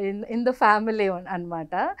 అంటే ఇన్ ద ఫ్యామిలీ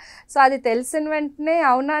అన్నమాట. సో అది తెలిసిన వెంటనే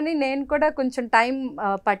అవునా అని నేను కూడా కొంచెం టైం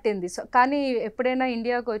పట్టింది. సో కానీ ఎప్పుడైనా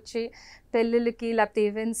ఇండియాకి వచ్చి పెళ్ళిళ్ళకి లేకపోతే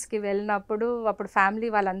ఈవెంట్స్కి వెళ్ళినప్పుడు అప్పుడు ఫ్యామిలీ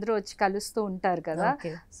వాళ్ళందరూ వచ్చి కలుస్తూ ఉంటారు కదా,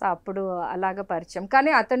 సో అప్పుడు అలాగ పరిచయం.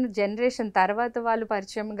 కానీ అతను జనరేషన్ తర్వాత వాళ్ళు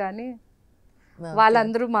పరిచయం, కానీ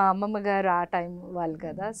వాళ్ళందరూ మా అమ్మమ్మ గారు ఆ టైం వాళ్ళు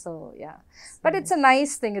కదా. So yeah, but it's a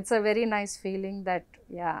nice thing, it's a very nice feeling that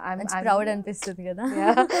yeah I'm proud అనిపిస్తుంది కదా,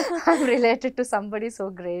 I'm related to somebody so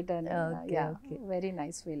great and yeah very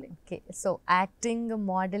nice feeling. Okay, so acting,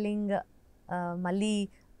 modelling, మళ్ళీ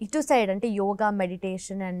ఇటు side అంటే yoga,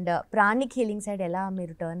 meditation and pranic healing side ఎలా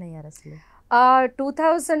మీరు turn అయ్యారు అసలు?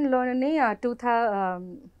 2000లోని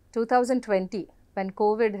 2020 when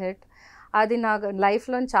Covid hit, అది నా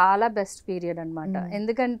లైఫ్లో చాలా బెస్ట్ పీరియడ్ అనమాట.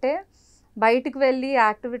 ఎందుకంటే బయటకు వెళ్ళి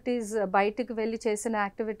చేసిన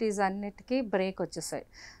యాక్టివిటీస్ అన్నిటికీ బ్రేక్ వచ్చేసాయి.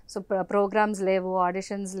 సో ప్రోగ్రామ్స్ లేవు,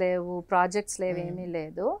 ఆడిషన్స్ లేవు, ప్రాజెక్ట్స్ లేవు, ఏమీ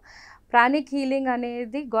లేదు. ప్రాణిక్ హీలింగ్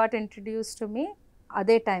అనేది గాట్ ఇంట్రడ్యూస్ టు మీ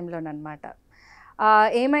అదే టైంలోనమాట.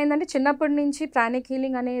 ఏమైందంటే చిన్నప్పటి నుంచి ప్రాణిక్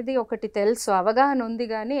హీలింగ్ అనేది ఒకటి తెలుసు, అవగాహన ఉంది,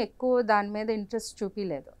 కానీ ఎక్కువ దాని మీద ఇంట్రెస్ట్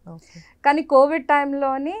చూపించలేదు. కానీ కోవిడ్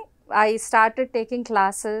టైంలోని I started taking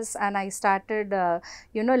classes and I started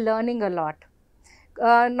learning a lot.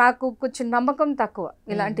 నాకు కొంచెం నమ్మకం తక్కువ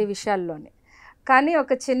ఇలాంటి విషయాల్లోనే, కానీ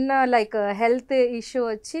ఒక చిన్న లైక్ హెల్త్ ఇష్యూ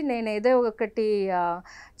వచ్చి నేను ఏదో ఒకటి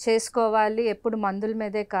చేసుకోవాలి, ఎప్పుడు మందుల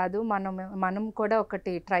మీదే కాదు, మనం కూడా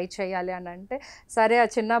ఒకటి ట్రై చేయాలి అని అంటే, సరే ఆ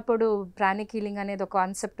చిన్నప్పుడు ప్రాణిక్ హీలింగ్ అనేది ఒక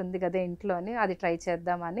కాన్సెప్ట్ ఉంది కదా ఇంట్లోని, అది ట్రై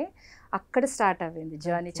చేద్దామని అక్కడ స్టార్ట్ అవ్వింది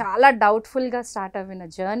జర్నీ. చాలా డౌట్ఫుల్గా స్టార్ట్ అవ్విన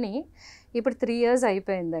జర్నీ ఇప్పుడు 3 years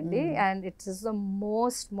అయిపోయిందండి. And it's is the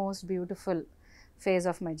most beautiful phase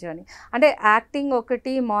of my journey. అంటే యాక్టింగ్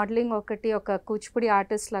ఒకటి, మోడలింగ్ ఒకటి, ఒక కూచిపూడి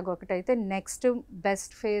ఆర్టిస్ట్ లాగా ఒకటి అయితే, next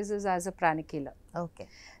best phase is as a pranic healer. Okay,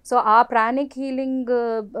 so ఆ ప్రాణిక్ హీలింగ్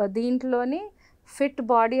దీంట్లోని fit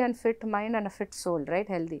body and fit mind and fit soul,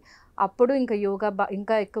 right, healthy. అప్పుడు ఇంకా యోగా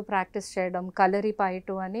ఇంకా ఎక్కువ ప్రాక్టీస్ చేయడం, కలరి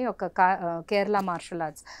పైటు అని ఒక కేరళ మార్షల్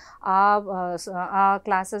ఆర్ట్స్, ఆ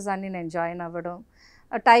క్లాసెస్ అన్ని నేను జాయిన్ అవ్వడం.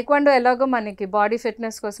 టైక్వాండో ఎలాగో మనకి బాడీ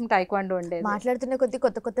ఫిట్నెస్ కోసం టైక్వాండో ఉండేది. మాట్లాడుతున్న కొద్ది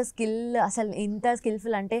కొత్త స్కిల్, అసలు ఇంత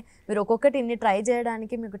స్కిల్ఫుల్ అంటే మీరు ఒక్కొక్కటి ఇన్ని ట్రై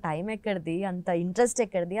చేయడానికి మీకు టైం ఎక్కడిది, అంత ఇంట్రెస్ట్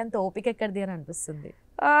ఎక్కడిది, అంత ఓపిక ఎక్కడిది అని అనిపిస్తుంది.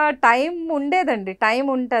 టైం ఉండేదండి, టైం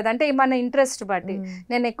ఉంటుంది, అంటే మన ఇంట్రెస్ట్ బట్టి.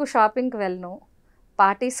 నేను ఎక్కువ షాపింగ్కి వెళ్ళను,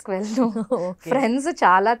 పార్టీస్కి వెళ్ళను, ఫ్రెండ్స్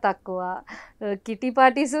చాలా తక్కువ, కిటీ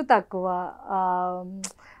పార్టీస్ తక్కువ.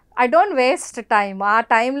 I don't waste time. ఆ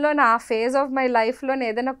టైంలో ఆ ఫేజ్ ఆఫ్ మై లైఫ్లో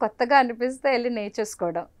ఏదైనా కొత్తగా అనిపిస్తే వెళ్ళి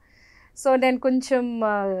నేర్చేసుకోవడం. సో నేను కొంచెం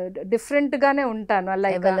డిఫరెంట్గానే ఉంటాను,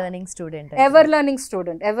 like ever learning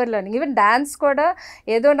student. Even dance కూడా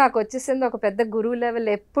ఏదో నాకు వచ్చేసింది ఒక పెద్ద గురువు లెవెల్,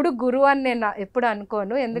 ఎప్పుడు గురువు అని నేను ఎప్పుడు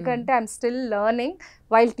అనుకోను, ఎందుకంటే I'm still learning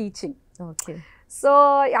while teaching. Okay, so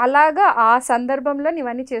అలాగా ఆ సందర్భంలో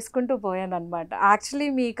ఇవన్నీ చేసుకుంటూ పోయాను అనమాట. యాక్చువల్లీ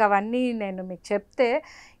మీకు అవన్నీ నేను మీకు చెప్తే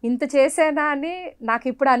ఇంత చేసానా అని నాకు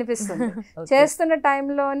ఇప్పుడు అనిపిస్తుంది. చేస్తున్న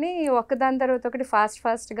టైంలోని ఒకదాని తర్వాత ఒకటి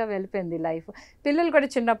ఫాస్ట్గా వెళ్ళిపోయింది లైఫ్. పిల్లలు కూడా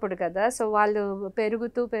చిన్నప్పుడు కదా, సో వాళ్ళు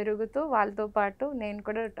పెరుగుతూ వాళ్ళతో పాటు నేను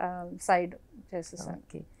కూడా సైడ్ చేసేసాను.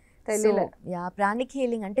 తెలియలే. ప్రాణిక్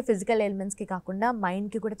హీలింగ్ అంటే ఫిజికల్ ఎలిమెంట్స్కి కాకుండా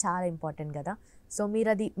మైండ్కి కూడా చాలా ఇంపార్టెంట్ కదా, సో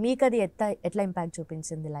మీకు అది ఎట్లా ఇంపాక్ట్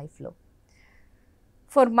చూపించింది లైఫ్లో?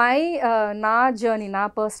 ఫర్ మై నా జర్నీ, నా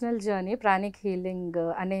పర్సనల్ జర్నీ, ప్రాణిక్ హీలింగ్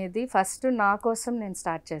అనేది ఫస్ట్ నా కోసం నేను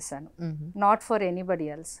స్టార్ట్ చేశాను, నాట్ ఫర్ ఎనీబడి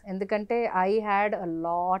ఎల్స్. ఎందుకంటే I had a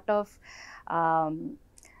lot of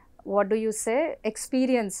what do you say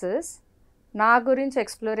experiences, నా గురించి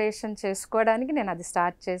ఎక్స్ప్లోరేషన్ చేసుకోవడానికి నేను అది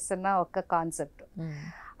స్టార్ట్ చేసిన ఒక కాన్సెప్ట్.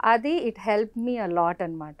 అది it help me a lot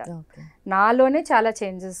అనమాట. నాలోనే చాలా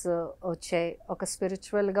చేంజెస్ వచ్చాయి. ఒక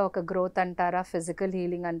స్పిరిచువల్గా ఒక గ్రోత్ అంటారా, ఫిజికల్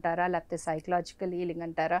హీలింగ్ అంటారా, లేకపోతే సైకలాజికల్ హీలింగ్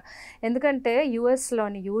అంటారా. ఎందుకంటే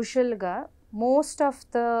యూఎస్లోని యూజువల్గా మోస్ట్ ఆఫ్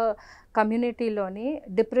ద కమ్యూనిటీలోని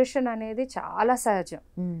డిప్రెషన్ అనేది చాలా సహజం.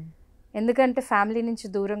 ఎందుకంటే ఫ్యామిలీ నుంచి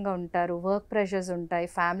దూరంగా ఉంటారు, వర్క్ ప్రెషర్స్ ఉంటాయి,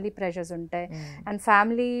 ఫ్యామిలీ ప్రెషర్స్ ఉంటాయి, అండ్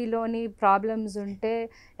ఫ్యామిలీలోని ప్రాబ్లమ్స్ ఉంటే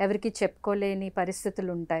ఎవరికి చెప్పుకోలేని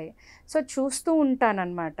పరిస్థితులు ఉంటాయి. సో చూస్తూ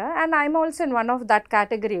ఉంటానన్నమాట. And I'm also in one of that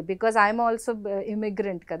category because I'm also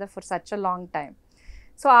immigrant కదా for such a long time.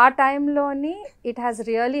 So ఆ టైంలోని it has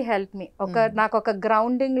really help me. నాకు ఒక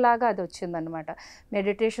గ్రౌండింగ్ లాగా అది వచ్చిందనమాట.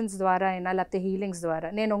 మెడిటేషన్స్ ద్వారా అయినా లేకపోతే హీలింగ్స్ ద్వారా.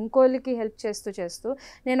 నేను ఇంకోళ్ళకి హెల్ప్ చేస్తూ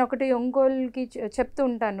నేను ఒకటి ఇంకోళ్ళకి చెప్తూ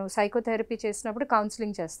ఉంటాను. సైకోథెరపీ చేసినప్పుడు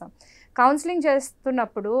కౌన్సిలింగ్ చేస్తాం. కౌన్సిలింగ్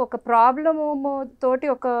చేస్తున్నప్పుడు ఒక ప్రాబ్లము తోటి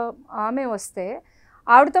ఒక ఆమె వస్తే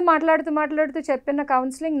ఆవిడతో మాట్లాడుతూ చెప్పిన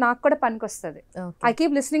కౌన్సిలింగ్ నాకు కూడా పనికొస్తుంది. I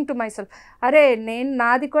keep listening to my self. అరే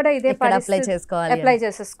నాది కూడా ఇదే అప్లై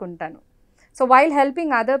చేసేసుకుంటాను. So while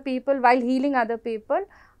helping other people, while healing other people,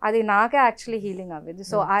 అది నాకే యాక్చువల్లీ హీలింగ్ అవ్వదు.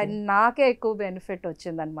 సో నాకే ఎక్కువ బెనిఫిట్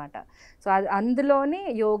వచ్చిందనమాట. సో అందులోని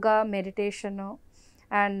yoga, meditation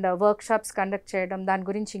and workshops conduct చేయడం, దాని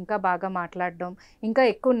గురించి ఇంకా బాగా మాట్లాడడం, ఇంకా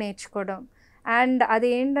ఎక్కువ నేర్చుకోవడం. అండ్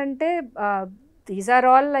అది ఏంటంటే these are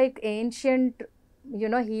all like ancient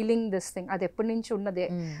healing this thing. అది ఎప్పటి నుంచి ఉన్నదే,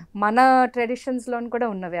 మన ట్రెడిషన్స్లో కూడా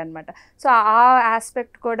ఉన్నవే అనమాట. సో ఆ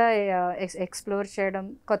ఆస్పెక్ట్ కూడా ఎక్స్ప్లోర్ చేయడం,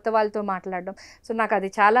 కొత్త వాళ్ళతో మాట్లాడడం, సో నాకు అది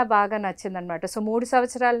చాలా బాగా నచ్చిందనమాట. సో 3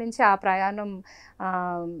 సంవత్సరాల నుంచి ఆ ప్రయాణం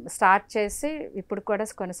స్టార్ట్ చేసి ఇప్పుడు కూడా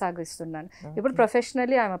కొనసాగిస్తున్నాను. ఇప్పుడు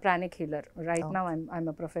professionally I'm a pranic healer. Right now I'm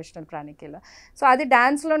a professional pranic healer. So అది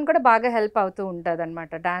డాన్స్లోని కూడా బాగా హెల్ప్ అవుతూ ఉంటుంది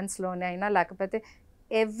అనమాట. డాన్స్లోనే అయినా లేకపోతే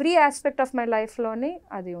ఎవ్రీ ఆస్పెక్ట్ ఆఫ్ మై లైఫ్లోని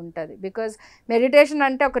అది ఉంటుంది. బికాజ్ మెడిటేషన్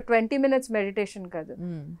అంటే ఒక 20 minutes మెడిటేషన్ కాదు.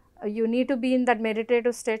 You need to be in that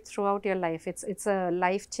meditative state through out your life. It's a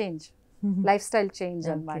life change, life style change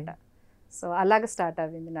అనమాట. సో అలాగే స్టార్ట్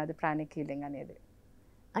అయింది నాది ప్రాణిక్ హీలింగ్ అనేది.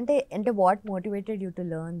 అంటే what motivated you to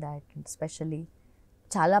learn that? Specially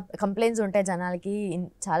చాలా complaints ఉంటాయి జనాలకి,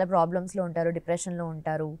 చాలా ప్రాబ్లమ్స్లో ఉంటారు, డిప్రెషన్లో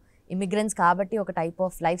ఉంటారు, ఇమిగ్రెంట్స్ కాబట్టి ఒక టైప్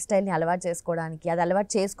ఆఫ్ లైఫ్ స్టైల్ని అలవాటు చేసుకోవడానికి, అది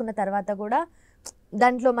అలవాటు చేసుకున్న తర్వాత కూడా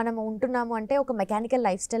దాంట్లో మనం ఉంటున్నాము అంటే ఒక మెకానికల్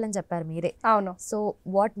లైఫ్ స్టైల్ అని చెప్పారు మీరే. అవును. So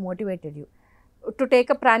what motivated you to take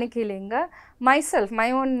a pranic healing? My self, my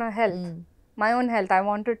own health. I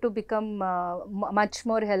wanted to become much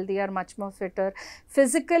more healthier, much more fitter.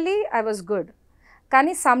 Physically I was good,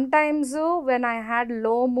 కానీ sometimes when I had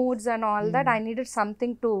low moods and all that, I needed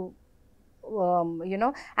something to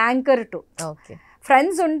anchor to. Okay.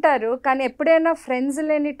 Friends ఉంటారు, కానీ ఎప్పుడైనా friends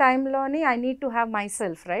లేని టైంలోని I need to have my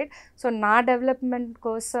self, right? So నా development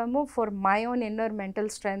కోసము, for my own inner mental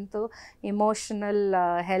strength, emotional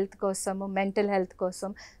health కోసము, mental health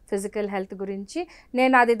కోసం, physical health గురించి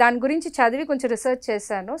నేను దాని గురించి చదివి కొంచెం రీసెర్చ్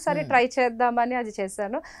చేశాను. సరే ట్రై చేద్దామని అది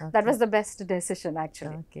చేశాను. That was the best decision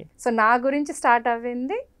actually. So నా గురించి స్టార్ట్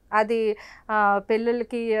అవ్వింది అది.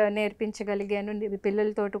 పిల్లలకి నేర్పించగలిగాను,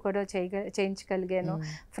 పిల్లలతోటి కూడా చేయించగలిగాను.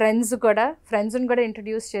 ఫ్రెండ్స్ని కూడా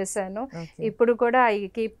ఇంట్రడ్యూస్ చేశాను. ఇప్పుడు కూడా ఐ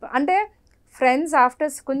కీప్, అంటే ఫ్రెండ్స్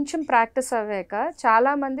ఆఫ్టర్ కొంచెం ప్రాక్టీస్ అవ్వాక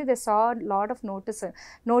చాలామంది they saw lot of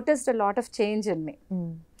noticed lot of change in me.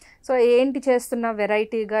 So ఏంటి చేస్తున్నా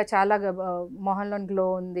వెరైటీగా, చాలా మొహంలో గ్లో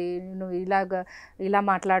ఉంది, నువ్వు ఇలా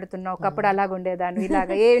మాట్లాడుతున్నావు, ఒకప్పుడు అలాగ ఉండేదాన్ని,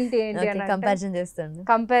 ఇలాగ ఏంటి అని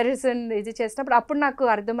కంపారిజన్ ఇది చేసినప్పుడు అప్పుడు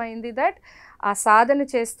నాకు అర్థమైంది దట్ ఆ సాధన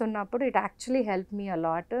చేస్తున్నప్పుడు it actually help me a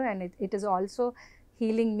lot and it is also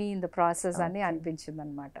healing me in the process అని అనిపించింది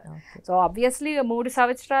అనమాట. సో ఆబ్వియస్లీ 3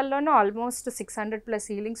 సంవత్సరాల్లోనే ఆల్మోస్ట్ 600+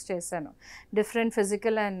 హీలింగ్స్ చేశాను, different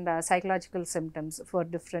physical and psychological symptoms for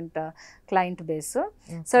different client base.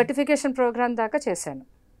 Certification programme దాకా చేశాను.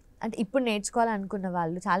 అంటే ఇప్పుడు నేర్చుకోవాలనుకున్న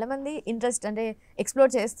వాళ్ళు చాలా మంది ఇంట్రెస్ట్ అంటే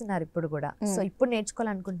ఎక్స్ప్లోర్ చేస్తున్నారు ఇప్పుడు కూడా. సో ఇప్పుడు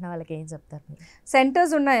నేర్చుకోవాలనుకుంటున్న వాళ్ళకి ఏం చెప్తారు?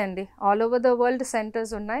 సెంటర్స్ ఉన్నాయండి, all over the world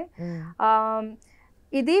centres ఉన్నాయి.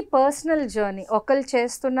 ఇది పర్సనల్ జర్నీ, ఒకళ్ళు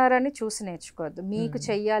చేస్తున్నారని చూసి నేర్చుకోవద్దు. మీకు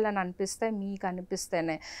చెయ్యాలని అనిపిస్తే, మీకు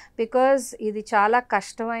అనిపిస్తేనే, బికాజ్ ఇది చాలా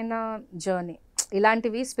కష్టమైన జర్నీ.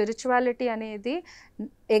 ఇలాంటివి స్పిరిచువాలిటీ అనేది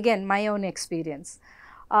అగైన్ మై ఓన్ ఎక్స్పీరియన్స్.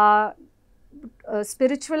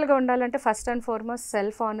 స్పిరిచువల్గా ఉండాలంటే first and foremost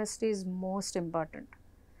self honesty is most important.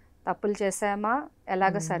 తప్పులు చేసామా,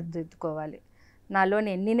 ఎలాగ సరిదిద్దుకోవాలి, నాలోని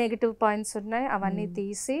ఎన్ని నెగిటివ్ పాయింట్స్ ఉన్నాయి అవన్నీ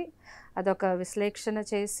తీసి అదొక విశ్లేషణ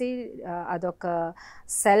చేసి, అదొక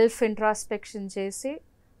సెల్ఫ్ ఇంట్రాస్పెక్షన్ చేసి,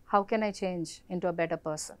 how can I change into a better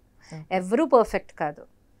person. ఎవరూ పర్ఫెక్ట్ కాదు,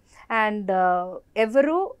 అండ్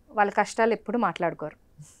ఎవరు వాళ్ళ కష్టాలు ఎప్పుడు మాట్లాడుకోరు.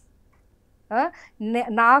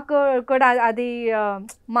 నాకు కూడా అది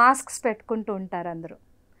మాస్క్స్ పెట్టుకుంటూ ఉంటారు అందరూ.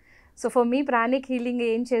 So for me pranic healing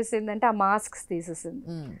ఏం చేసిందంటే ఆ మాస్క్స్ తీసేసింది.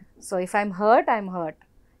 So if I'm hurt,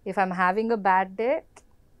 if I'm having a bad day,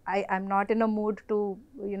 I'm not in a mood to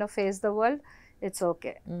face the world, it's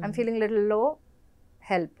okay. I'm feeling a little low,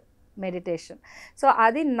 help meditation. So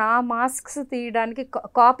adi na masks తీయడానికి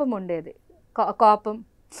కోపం ఉండేది, కోపం,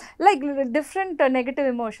 like different negative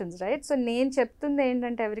emotions, right? So నేను చెప్తుంది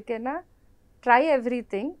ఏంటంటే ఎవరికైనా try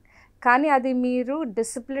everything, కానీ అది మీరు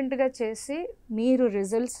డిసిప్లిన్డ్గా చేసి మీరు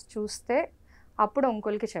రిజల్ట్స్ చూస్తే అప్పుడు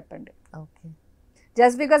ఇంకోరికి చెప్పండి. ఓకే.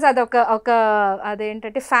 జస్ట్ బికాస్ అది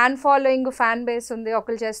అదేంటంటే ఫ్యాన్ ఫాలోయింగ్, ఫ్యాన్ బేస్ ఉంది,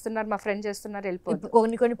 ఒకరు చేస్తున్నారు, మా ఫ్రెండ్ చేస్తున్నారు,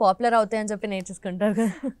 వెళ్ళిపోతుంది. కొన్ని పాపులర్ అవుతాయని చెప్పి నేర్చుకుంటారు,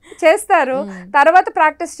 చేస్తారు, తర్వాత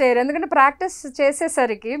ప్రాక్టీస్ చేయరు. ఎందుకంటే ప్రాక్టీస్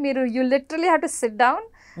చేసేసరికి మీరు you literally have to SIT down,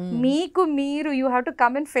 మీరు you have to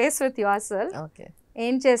come and face with your self.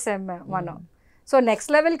 ఏం చేసాం మనం? సో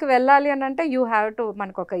నెక్స్ట్ లెవెల్కి వెళ్ళాలి అని అంటే యూ హ్యావ్ టు,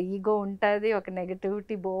 మనకు ఒక ఈగో ఉంటుంది, ఒక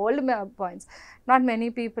negativity, bold points. Not many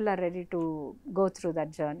people are ready to go through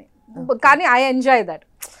that journey. కానీ ఐ ఎంజాయ్ దట్.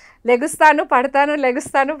 లెగుస్తాను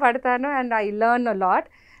పడతాను and I learn a lot.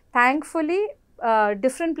 Thankfully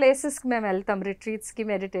different ప్లేసెస్కి మేము వెళ్తాం, రిట్రీట్స్కి,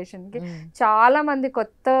 మెడిటేషన్కి. చాలామంది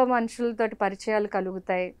కొత్త మనుషులతోటి పరిచయాలు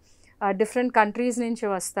కలుగుతాయి. డిఫరెంట్ కంట్రీస్ నుంచి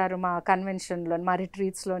వస్తారు మా కన్వెన్షన్లో, మా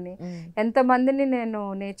రిట్రీట్స్లోని. ఎంతమందిని నేను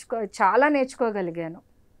చాలా నేర్చుకోగలిగాను,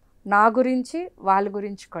 నా గురించి వాళ్ళ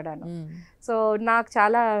గురించి కూడాను. సో నాకు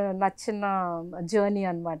చాలా నచ్చిన జర్నీ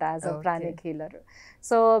అనమాట as a pranic healer.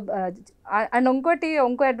 So and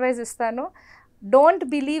ఇంకో అడ్వైస్ ఇస్తాను, డోంట్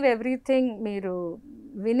బిలీవ్ ఎవ్రీథింగ్. మీరు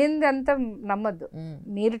వినింది అంతా నమ్మద్దు,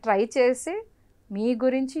 మీరు ట్రై చేసి మీ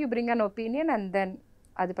గురించి you bring an opinion and then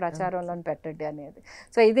అది ప్రచారంలో పెట్టండి అనేది.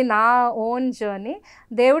 సో ఇది నా ఓన్ జర్నీ.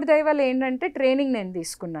 దేవుడి దయ వల్ల ఏంటంటే ట్రైనింగ్ నేను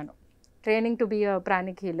తీసుకున్నాను, training to be a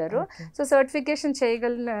pranic healer. So certification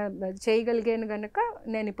చేయగలిగాను కనుక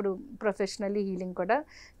నేను ఇప్పుడు ప్రొఫెషనల్లీ హీలింగ్ కూడా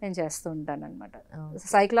నేను చేస్తూ ఉంటాను అనమాట.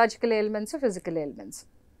 Psychological elements, physical elements.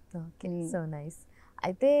 So nice.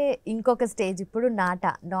 అయితే ఇంకొక స్టేజ్ ఇప్పుడు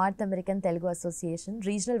north American Telugu association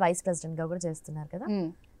regional vice ప్రెసిడెంట్గా కూడా చేస్తున్నారు కదా?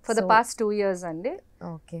 ఫర్ ద పాస్ట్ 2 years అండి.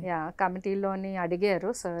 ఓకే. కమిటీలోని అడిగారు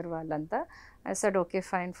సార్ వాళ్ళంతా. I said okay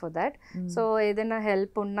fine for that. So ఏదైనా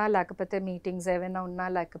హెల్ప్ ఉన్నా, లేకపోతే మీటింగ్స్ ఏమైనా ఉన్నా,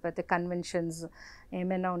 లేకపోతే కన్వెన్షన్స్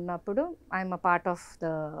ఏమైనా ఉన్నప్పుడు I'm a part of the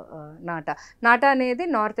నాటా అనేది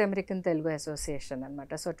నార్త్ అమెరికన్ తెలుగు అసోసియేషన్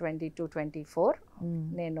అనమాట. సో 22-24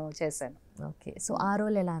 నేను చేశాను. ఓకే. సో ఆ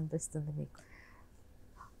రోల్ ఎలా అనిపిస్తుంది మీకు?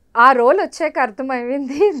 ఆ రోల్ వచ్చాక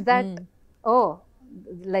అర్థమైంది that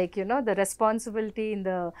like the responsibility in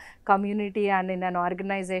the community and in an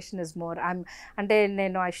organization is more. అంటే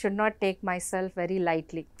నేను I should not take myself very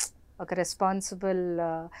lightly. ఒక responsible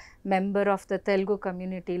member of the Telugu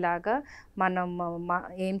community లాగా మనం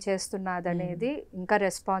ఏం చేస్తున్నది అనేది ఇంకా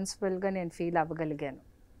రెస్పాన్సిబుల్గా నేను ఫీల్ అవ్వగలిగాను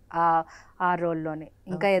ఆ రోల్లోనే.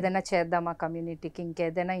 ఇంకా ఏదైనా చేద్దామా కమ్యూనిటీకి,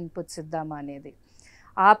 ఇంకేదైనా ఇన్పుట్స్ ఇద్దామా అనేది.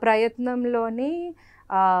 ఆ ప్రయత్నంలోని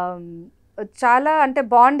చాలా అంటే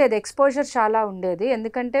బాగుండేది, ఎక్స్పోజర్ చాలా ఉండేది.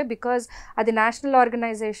 ఎందుకంటే బికాజ్ అది నేషనల్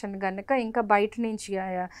ఆర్గనైజేషన్ కనుక ఇంకా బయట నుంచి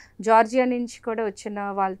జార్జియా నుంచి కూడా వచ్చిన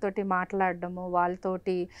వాళ్ళతోటి మాట్లాడడము,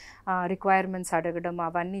 వాళ్ళతోటి రిక్వైర్మెంట్స్ అడగడం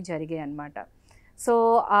అవన్నీ జరిగాయి అన్నమాట. సో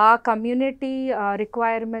ఆ కమ్యూనిటీ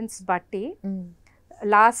రిక్వైర్మెంట్స్ బట్టి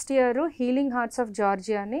last year healing hearts of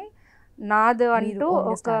జార్జియాని నాది అంటూ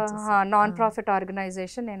ఒక నాన్ ప్రాఫిట్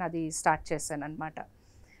ఆర్గనైజేషన్ నేను అది స్టార్ట్ చేశాను అనమాట.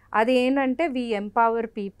 అది ఏంటంటే we empower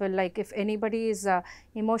people, like if anybody is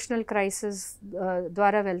emotional crisis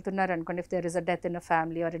ద్వారా వెళ్తున్నారు అనుకోండి, if there is a death in a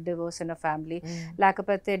family or divorce in a family,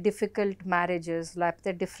 లేకపోతే డిఫికల్ట్ మ్యారేజెస్,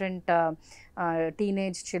 లేకపోతే డిఫరెంట్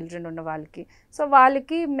టీనేజ్ చిల్డ్రన్ ఉన్న వాళ్ళకి, సో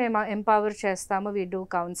వాళ్ళకి మేము ఎంపవర్ చేస్తాము. We do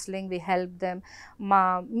counselling, we help them.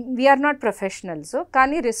 We are not professionals,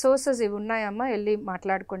 కానీ రిసోర్సెస్ ఇవి ఉన్నాయమ్మా, వెళ్ళి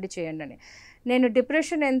మాట్లాడుకోండి, చేయండి అని. నేను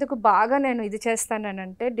డిప్రెషన్ ఎందుకు బాగా నేను ఇది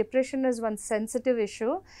చేస్తానంటే, depression is one sensitive issue.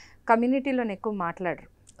 కమ్యూనిటీలో ఎక్కువ మాట్లాడరు.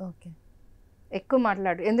 ఓకే. ఎక్కువ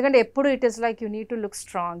మాట్లాడరు ఎందుకంటే ఎప్పుడు it is like you need to look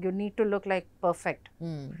strong, you need to look like perfect.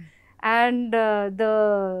 And the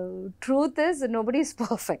truth is nobody is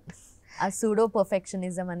perfect. ఆ సూడో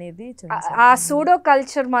పర్ఫెక్షనిజం అనేది, ఆ సూడో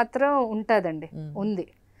కల్చర్ మాత్రం ఉంటుందండి, ఉంది.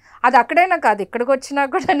 అది అక్కడైనా కాదు, ఇక్కడికి వచ్చినా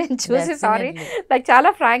కూడా నేను చూసి, సారీ లైక్ చాలా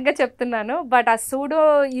ఫ్రాంక్గా చెప్తున్నాను, బట్ ఆ సూడో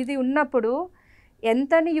ఇది ఉన్నప్పుడు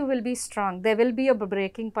ఎంతని you will be strong, they will be a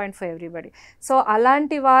breaking point for everybody. So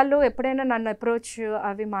అలాంటి వాళ్ళు ఎప్పుడైనా నన్ను అప్రోచ్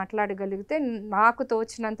అవి మాట్లాడగలిగితే నాకు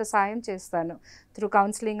తోచినంత సాయం చేస్తాను. త్రూ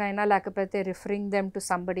కౌన్సిలింగ్ అయినా, లేకపోతే referring them to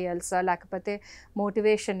somebody else, లేకపోతే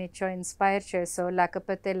మోటివేషన్ ఇచ్చో, ఇన్స్పైర్ చేసో,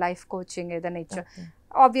 లేకపోతే లైఫ్ కోచింగ్ ఏదైనా ఇచ్చో.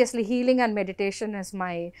 Obviously healing and meditation is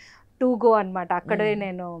my to go అనమాట. అక్కడే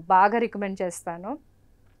నేను బాగా రికమెండ్ చేస్తాను.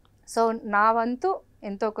 సో నా వంతు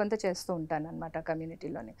ఎంతో కొంత చేస్తూ ఉంటాను అనమాట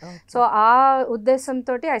కమ్యూనిటీలోని. సో ఆ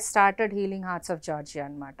ఉద్దేశంతో I started healing hearts of Georgia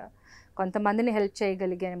అనమాట. కొంతమందిని హెల్ప్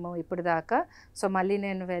చేయగలిగాము ఇప్పుడు దాకా. సో మళ్ళీ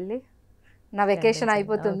నేను వెళ్ళి, నా వెకేషన్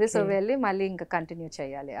అయిపోతుంది, సో వెళ్ళి మళ్ళీ ఇంకా కంటిన్యూ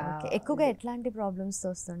చేయాలి. ఎక్కువగా ఎట్లాంటి ప్రాబ్లమ్స్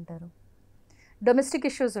వస్తుంటారు? డొమెస్టిక్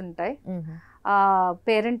ఇష్యూస్ ఉంటాయి,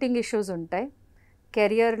 పేరెంటింగ్ ఇష్యూస్ ఉంటాయి,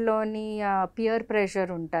 కెరియర్లోని పియర్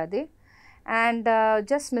ప్రెషర్ ఉంటుంది, అండ్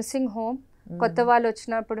జస్ట్ మిస్సింగ్ హోమ్. కొత్త వాళ్ళు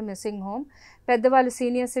వచ్చినప్పుడు మిస్సింగ్ హోమ్, పెద్దవాళ్ళు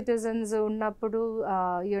సీనియర్ సిటిజన్స్ ఉన్నప్పుడు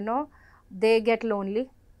you know they get lonely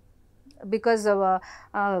because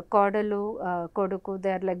కోడలు కొడుకు they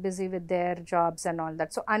are like busy with their jobs and all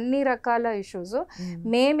that. So అన్ని రకాల ఇష్యూస్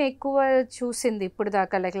మేము ఎక్కువ చూసింది ఇప్పుడు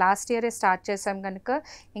దాకా, లైక్ లాస్ట్ ఇయరే స్టార్ట్ చేసాం కనుక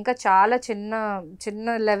ఇంకా చాలా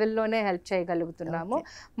చిన్న లెవెల్లోనే హెల్ప్ చేయగలుగుతున్నాము.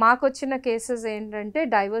 మాకు వచ్చిన కేసెస్ ఏంటంటే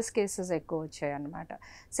డైవర్స్ కేసెస్ ఎక్కువ వచ్చాయి అన్నమాట,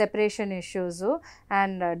 separation issues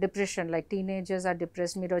and depression, like teenagers are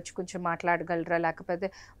depress, మీరు వచ్చి కొంచెం మాట్లాడగలరా, లేకపోతే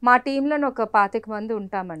మా టీంలో ఒక 25 మంది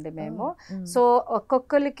ఉంటామండి మేము. సో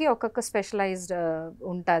ఒక్కొక్కరికి ఒక్కొక్క స్పెషలైజ్డ్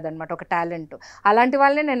ఉంటుంది అనమాట, ఒక టాలెంట్. అలాంటి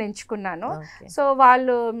వాళ్ళనే నేను ఎంచుకున్నాను. సో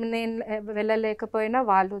వాళ్ళు నేను వెళ్ళలేకపోయినా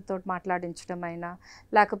వాళ్ళతో మాట్లాడించడం అయినా,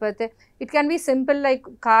 లేకపోతే it can be simple like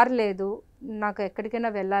car లేదు నాకు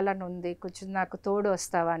ఎక్కడికైనా వెళ్ళాలని ఉంది, కొంచెం నాకు తోడు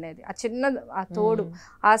వస్తావా అనేది, ఆ చిన్న ఆ తోడు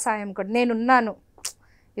ఆ సాయం కూడా నేనున్నాను,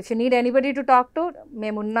 if you need anybody to talk to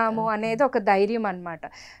మేమున్నాము అనేది ఒక ధైర్యం అనమాట.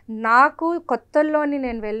 నాకు కొత్తల్లోని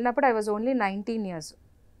నేను వెళ్ళినప్పుడు ఐ వాజ్ ఓన్లీ 19 years,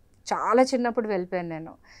 చాలా చిన్నప్పుడు వెళ్ళిపోయాను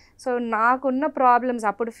నేను. సో నాకున్న ప్రాబ్లమ్స్,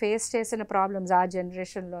 అప్పుడు ఫేస్ చేసిన ప్రాబ్లమ్స్ ఆ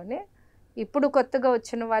జనరేషన్లోనే ఇప్పుడు కొత్తగా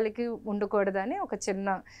వచ్చిన వాళ్ళకి ఉండకూడదని ఒక చిన్న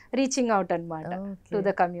రీచింగ్ అవుట్ అనమాట టు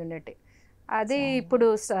ద కమ్యూనిటీ. అది ఇప్పుడు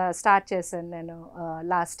స్టార్ట్ చేశాను నేను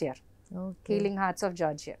last year, healing hearts of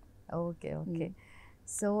Georgia. Okay okay.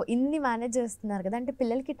 So ఇన్ని మేనేజ్ చేస్తున్నారు కదా, అంటే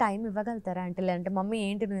పిల్లలకి టైం ఇవ్వగలుగుతారా? అంటే మమ్మీ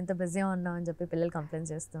ఏంటి నువ్వు ఇంత బిజీగా ఉన్నావు అని చెప్పి పిల్లలు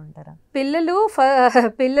కంప్లైంట్ చేస్తూ ఉంటారా?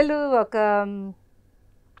 పిల్లలు ఒక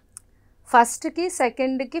ఫస్ట్కి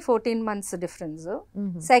సెకండ్కి 14 months డిఫరెన్స్,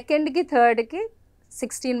 సెకండ్కి థర్డ్కి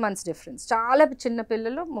 16 months డిఫరెన్స్. చాలా చిన్న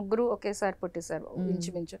పిల్లలు, ముగ్గురు ఒకేసారి పుట్టేశారు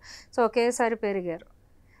ఇంచుమించు. సో ఒకేసారి పెరిగారు.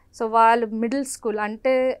 సో వాళ్ళు మిడిల్ స్కూల్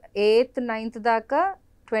అంటే 8th 9th దాకా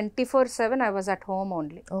 24/7 I was at home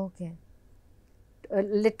only. Okay.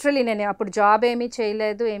 Literally నేను అప్పుడు జాబ్ ఏమీ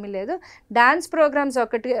చేయలేదు, ఏమీ లేదు. డాన్స్ ప్రోగ్రామ్స్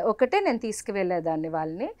ఒకటే నేను తీసుకువెళ్ళేదాన్ని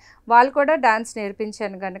వాళ్ళని. వాళ్ళు కూడా డాన్స్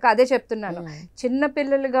నేర్పించాను కనుక అదే చెప్తున్నాను, చిన్న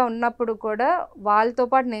పిల్లలుగా ఉన్నప్పుడు కూడా వాళ్ళతో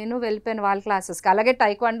పాటు నేను వెళ్ళిపోయాను వాళ్ళ క్లాసెస్కి. అలాగే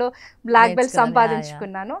taekwondo బ్లాక్ బెల్ట్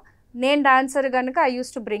సంపాదించుకున్నాను. నేను డాన్సర్ కనుక I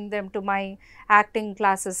use to bring them to my acting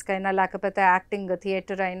క్లాసెస్కి అయినా, లేకపోతే యాక్టింగ్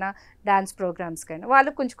థియేటర్ అయినా, డాన్స్ ప్రోగ్రామ్స్కి అయినా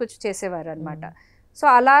వాళ్ళు కొంచెం చేసేవారు అనమాట. సో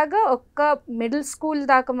అలాగా ఒక్క మిడిల్ స్కూల్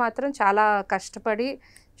దాకా మాత్రం చాలా కష్టపడి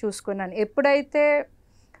చూసుకున్నాను. ఎప్పుడైతే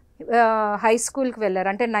హై స్కూల్కి వెళ్ళారు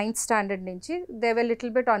అంటే 9th standard నుంచి they were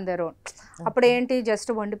little bit on their own. అప్పుడు ఏంటి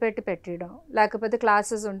జస్ట్ వండి పెట్టడం, లేకపోతే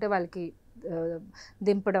క్లాసెస్ ఉంటే వాళ్ళకి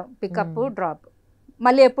దింపడం, పికప్ డ్రాప్,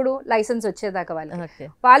 మళ్ళీ ఎప్పుడు లైసెన్స్ వచ్చేదాకా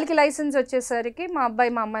వాళ్ళకి లైసెన్స్ వచ్చేసరికి మా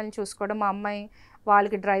అబ్బాయి మా అమ్మాయిని చూసుకోవడం, మా అమ్మాయి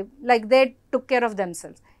వాళ్ళకి drive, like they took care of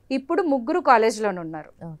themselves. ఇప్పుడు ముగ్గురు కాలేజ్లోనే ఉన్నారు.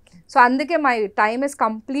 సో అందుకే my time is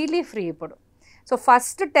completely free ఇప్పుడు. సో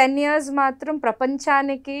ఫస్ట్ 10 years మాత్రం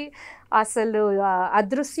ప్రపంచానికి అసలు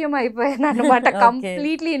అదృశ్యం అయిపోయాను అనమాట,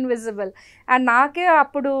 కంప్లీట్లీ ఇన్విజిబుల్. అండ్ నాకే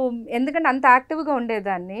అప్పుడు ఎందుకంటే అంత యాక్టివ్గా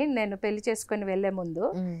ఉండేదాన్ని నేను పెళ్లి చేసుకొని వెళ్ళే ముందు,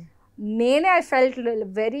 నేనే ఐ ఫెల్ట్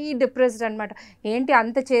వెరీ డిప్రెస్డ్ అనమాట. ఏంటి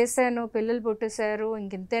అంత చేశాను, పిల్లలు పుట్టేశారు,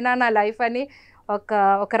 ఇంకెంతేనా నా లైఫ్ అని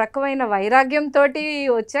ఒక రకమైన వైరాగ్యంతో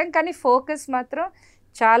వచ్చాం. కానీ ఫోకస్ మాత్రం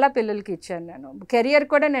చాలా పిల్లలకి ఇచ్చాను నేను. కెరియర్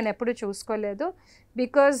కూడా నేను ఎప్పుడు చూసుకోలేదు,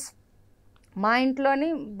 బికాజ్ మా ఇంట్లోని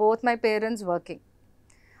బోత్ మై పేరెంట్స్ వర్కింగ్,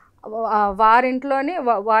 వారింట్లోని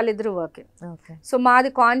వాళ్ళిద్దరూ వర్కింగ్. సో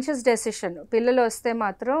మాది కాన్షియస్ డెసిషన్, పిల్లలు వస్తే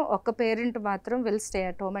మాత్రం ఒక పేరెంట్ మాత్రం will stay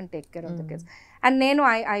at home and take care of the kids. And నేను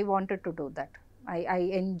I wanted to do that. I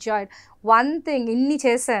enjoyed one thing. ఇన్ని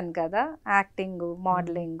చేశాను కదా, యాక్టింగ్,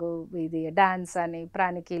 మోడలింగ్, ఇది డాన్స్ అని,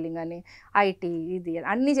 ప్రాణిక్ హీలింగ్ అని, ఐటీ, ఇది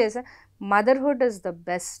అన్నీ చేశాను. Motherhood is the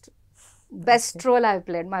best role I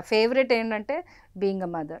played. My favourite ఏంటంటే బీయింగ్ అ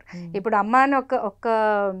మదర్. ఇప్పుడు అమ్మ అని ఒక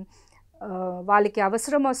వాళ్ళకి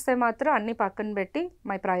అవసరం వస్తే మాత్రం అన్ని పక్కన పెట్టి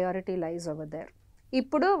మై ప్రయారిటీ లైజ్ ఓవర్ దేర్.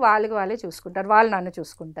 ఇప్పుడు వాళ్ళే చూసుకుంటారు, వాళ్ళు నన్ను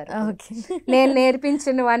చూసుకుంటారు. నేను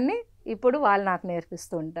నేర్పించినవన్నీ ఇప్పుడు వాళ్ళు నాకు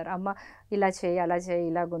నేర్పిస్తూ ఉంటారు, అమ్మ ఇలా చేయి, అలా చేయి,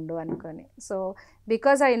 ఇలా గుండు అనుకొని. సో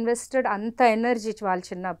బికాజ్ ఐ ఇన్వెస్టెడ్ అంత ఎనర్జీ వాళ్ళు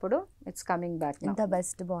చిన్నప్పుడు, ఇట్స్ కమింగ్ బ్యాక్. ఇంత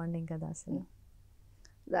బెస్ట్ బాండింగ్ కదా అసలు.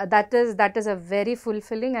 That is a very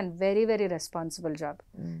fulfilling and very very responsible job.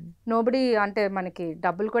 Nobody అంటే మనకి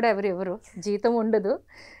డబ్బులు కూడా ఎవరు జీతం ఉండదు,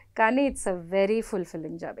 కానీ it's a very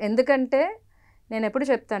fulfilling job. ఎందుకంటే నేను ఎప్పుడు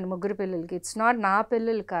చెప్తాను ముగ్గురు పిల్లలకి, ఇట్స్ నాట్ నా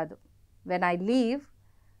పిల్లలు కాదు. When I leave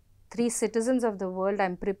 3 citizens of the world,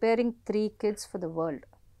 I'm preparing 3 kids for the world.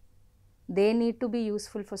 They need to be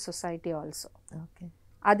useful for society also.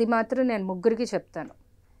 అది మాత్రం నేను ముగ్గురికి చెప్తాను.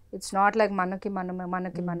 ఇట్స్ నాట్ లైక్ మనకి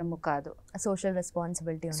మనము కాదు. Social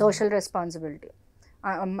responsibility.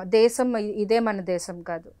 దేశం ఇదే మన దేశం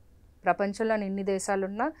కాదు, ప్రపంచంలో ఎన్ని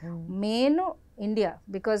దేశాలున్నా main India,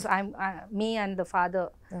 because me and the father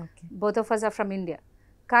both of us are from India.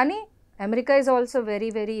 కానీ America is also very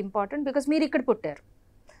very important because మీరు ఇక్కడ పుట్టారు.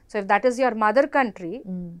 So if that is your mother country,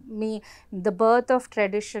 me the birth of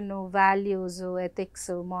tradition, values,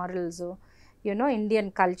 ethics, morals, you know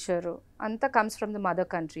Indian culture అంతా comes from the mother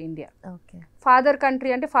country India. Father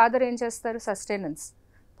country అంటే father ఏం చేస్తారు? Sustenance,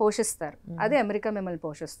 పోషిస్తారు. అదే America మిమ్మల్ని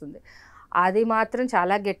పోషిస్తుంది. అది మాత్రం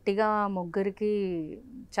చాలా గట్టిగా ముగ్గురికి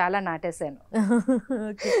చాలా నాటేశాను.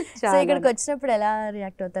 ఇక్కడికి వచ్చినప్పుడు ఎలా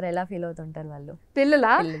రియాక్ట్ అవుతారు, ఎలా ఫీల్ అవుతుంటారు వాళ్ళు? పిల్లల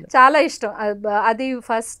చాలా ఇష్టం. అది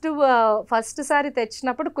ఫస్ట్ సారి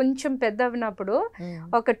తెచ్చినప్పుడు కొంచెం పెద్ద అయినప్పుడు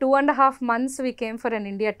ఒక 2.5 months we came for an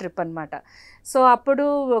India trip అనమాట. సో అప్పుడు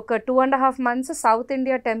ఒక 2.5 months south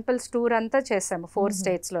India temples tour అంతా చేసాము 4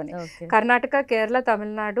 states-లోని, Karnataka, Kerala,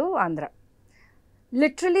 Tamil Nadu, Andhra.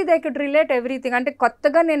 Literally they could relate everything. అంటే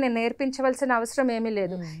కొత్తగా నేను నేర్పించవలసిన అవసరం ఏమీ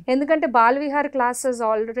లేదు, ఎందుకంటే బాల్ విహార్ క్లాసెస్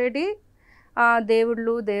ఆల్రెడీ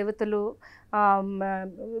దేవుళ్ళు, దేవతలు,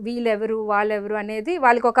 వీళ్ళెవరు వాళ్ళెవరు అనేది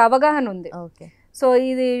వాళ్ళకి ఒక అవగాహన ఉంది. సో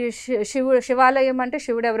ఇది శివాలయం అంటే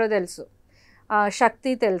శివుడు ఎవరో తెలుసు,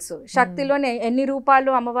 శక్తి తెలుసు, శక్తిలోనే ఎన్ని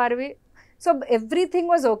రూపాలు అమ్మవారివి. So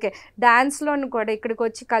everything was okay. డాన్స్లోను కూడా ఇక్కడికి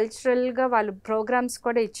వచ్చి కల్చరల్గా వాళ్ళు ప్రోగ్రామ్స్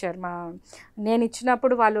కూడా ఇచ్చారు. నేను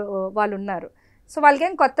ఇచ్చినప్పుడు వాళ్ళు ఉన్నారు. సో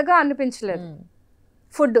వాళ్ళకేం కొత్తగా అనిపించలేదు.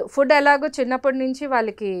 ఫుడ్ ఎలాగో చిన్నప్పటి నుంచి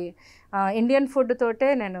వాళ్ళకి ఇండియన్ ఫుడ్ తోటే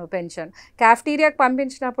నేను పెంచాను. క్యాఫ్టీరియాకి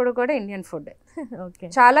పంపించినప్పుడు కూడా ఇండియన్ ఫుడ్.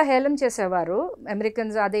 చాలా హేళన చేసేవారు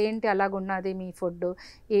అమెరికన్స్, అదేంటి అలాగున్నది మీ food,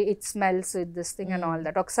 it smells, it this thing and all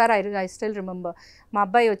that. ఒకసారి ఐ స్టిల్ రిమెంబర్, మా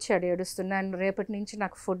అబ్బాయి వచ్చాడు ఏడుస్తున్నాను, రేపటి నుంచి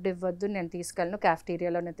నాకు ఫుడ్ ఇవ్వద్దు, నేను తీసుకెళ్ళను,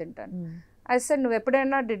 క్యాఫ్టీరియాలోనే తింటాను. ఐ సెడ్ నువ్వు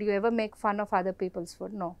ఎప్పుడైనా did you ever make fun of other peoples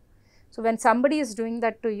food? No. So when somebody is doing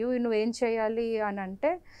that to you, నువ్వేం చేయాలి అని అంటే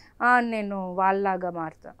నేను వాళ్ళలాగా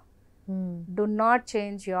మారుతా. Do not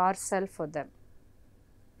change your self for them,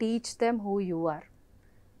 teach them who you are.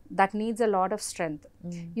 That needs a lot of strength.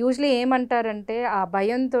 Usually ఏమంటారంటే ఆ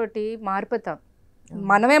భయంతో మారిపోతాం,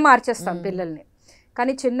 మనమే మార్చేస్తాం పిల్లల్ని.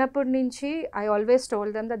 కానీ చిన్నప్పటి నుంచి I always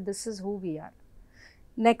told them that this is who we are.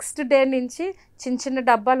 Next day నుంచి చిన్న చిన్న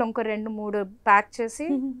డబ్బాలు ఇంకో 2-3 ప్యాక్ చేసి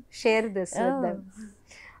షేర్ దిస్ విత్ దెమ్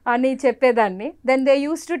అని చెప్పేదాన్ని. Then they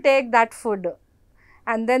use to take that food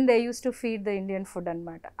and then they use to feed the Indian food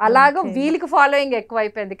అనమాట. అలాగా వీళ్ళకి ఫాలోయింగ్ ఎక్కువ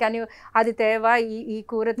అయిపోయింది. కానీ అది తేవా, ఈ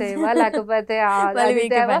కూర తేవా, లేకపోతే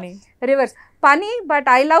రివర్స్ పని. But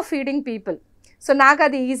I love feeding people. So నాకు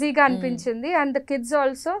అది ఈజీగా అనిపించింది. అండ్ ద కిడ్స్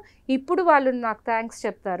ఆల్సో ఇప్పుడు వాళ్ళు నాకు థ్యాంక్స్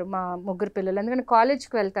చెప్తారు, మా ముగ్గురు పిల్లలు. ఎందుకంటే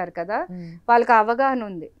కాలేజ్కి వెళ్తారు కదా, వాళ్ళకి అవగాహన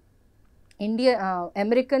ఉంది.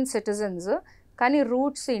 అమెరికన్ సిటిజన్స్ కానీ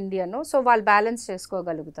రూట్స్ ఇండియన్. సో వాళ్ళు బ్యాలెన్స్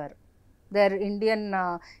చేసుకోగలుగుతారు there Indian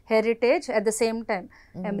heritage at the same time.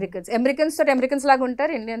 Americans తోటి అమెరికన్స్ లాగా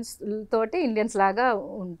ఉంటారు, ఇండియన్స్ తోటి ఇండియన్స్ లాగా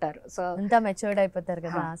ఉంటారు. సో అంతా మెచ్యూర్డ్ అయిపోతారు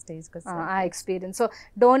కదా ఆ స్టేజ్కి, ఆ experience. So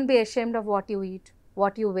don't be ashamed of what you eat,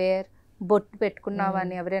 what you wear. బొట్టు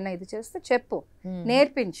పెట్టుకున్నావని ఎవరైనా ఇది చేస్తే చెప్పు,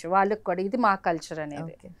 నేర్పించు వాళ్ళకి కూడా, ఇది మా కల్చర్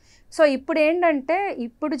అనేది. సో ఇప్పుడు ఏంటంటే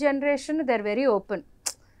ఇప్పుడు generation they are very open.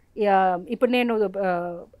 ఇప్పుడు నేను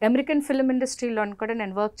అమెరికన్ ఫిల్మ్ ఇండస్ట్రీలో కూడా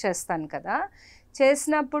నేను వర్క్ చేస్తాను కదా,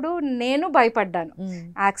 చేసినప్పుడు నేను భయపడ్డాను.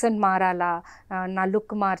 యాక్సెంట్ మారాలా, నా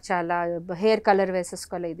లుక్ మార్చాలా, హెయిర్ కలర్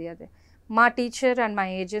వేసేసుకోవాలి, ఇది అదే. మా teacher and my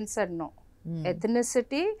agents are no,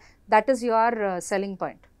 ethnicity that is your selling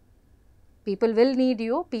point. People will need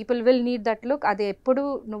you, people will need that look. అది ఎప్పుడు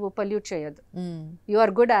నువ్వు పొల్యూట్ చేయొద్దు. You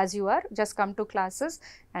are good as you are, just come to classes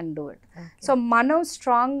and do it. So మనం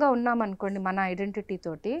స్ట్రాంగ్గా ఉన్నామనుకోండి మన identity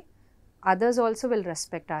తోటి, others also will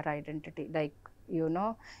respect our identity. Like you know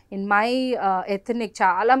in my ethnic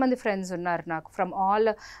చాలా మంది ఫ్రెండ్స్ ఉన్నారు నాకు from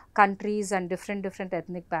all countries and different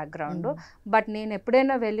ethnic background. But నేను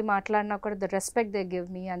ఎప్పుడైనా వెళ్ళి మాట్లాడినా కూడా the respect they give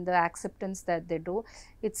me and the acceptance that they do,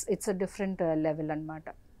 it's a different level అనమాట.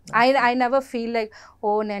 I never feel like,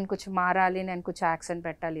 oh నేను కొంచెం మారాలి, నేను కొంచెం యాక్సెంట్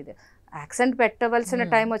పెట్టాలి. ఇది యాక్సెంట్ పెట్టవలసిన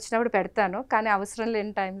టైం వచ్చినప్పుడు పెడతాను, కానీ అవసరం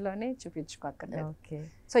లేని టైంలోనే చూపించుకోక్కర్లేదు.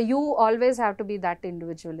 So you always have to be that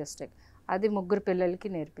individualistic. అది ముగ్గురు పిల్లలకి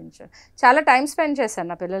నేర్పించాను. చాలా టైం స్పెండ్ చేశాను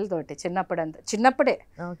నా పిల్లలతోటి చిన్నప్పుడే.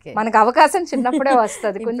 మనకు అవకాశం చిన్నప్పుడే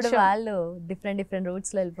వస్తుంది. కొంచెం వాళ్ళు డిఫరెంట్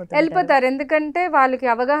రూట్స్ లో వెళ్ళిపోతారు, ఎందుకంటే వాళ్ళకి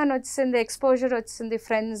అవగాహన వచ్చింది, ఎక్స్పోజర్ వచ్చింది,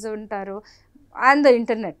 ఫ్రెండ్స్ ఉంటారు. అండ్ ద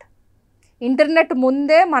ఇంటర్నెట్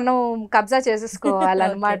ముందే మనం కబ్జా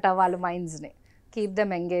చేసేసుకోవాలన్నమాట వాళ్ళ మైండ్స్ని, కీప్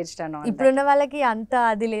దెమ్ ఎంగేజ్డ్ అని. ఇప్పుడున్న వాళ్ళకి అంత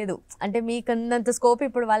అది లేదు, అంటే మీకున్నంత స్కోప్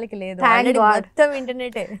ఇప్పుడు వాళ్ళకి లేదు.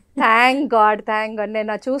 ఇంటర్నెటే. Thank God.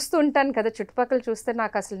 నేను చూస్తుంటాను కదా, చుట్టుపక్కల చూస్తే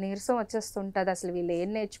నాకు అసలు నీరసం వచ్చేస్తుంటుంది. అసలు వీళ్ళు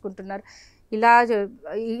ఏం నేర్చుకుంటున్నారు,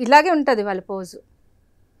 ఇలాగే ఉంటుంది వాళ్ళ పోజు.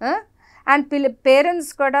 అండ్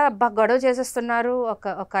పేరెంట్స్ కూడా గొడవ చేసేస్తున్నారు,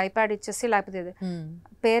 ఒక ఐప్యాడ్ ఇచ్చేసి, లేకపోతే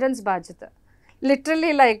పేరెంట్స్ బాధ్యత.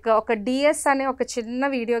 లిటరలీ లైక్ ఒక డిఎస్ అనే ఒక చిన్న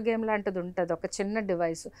వీడియో గేమ్ లాంటిది ఉంటుంది, ఒక చిన్న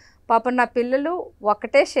డివైస్. పాపం నా పిల్లలు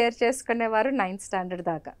ఒకటే షేర్ చేసుకునేవారు 9th స్టాండర్డ్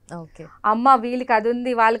దాకా. ఓకే. అమ్మ వీళ్ళకి అది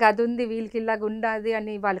ఉంది, వాళ్ళకి అది ఉంది, వీళ్ళకి ఇలాగ ఉండాది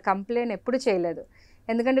అని వాళ్ళు కంప్లైంట్ ఎప్పుడు చేయలేదు.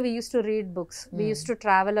 ఎందుకంటే we use to read books, we use to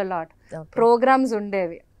travel allot, programmes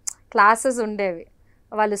ఉండేవి, క్లాసెస్ ఉండేవి.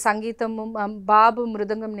 వాళ్ళు సంగీతము, బాబు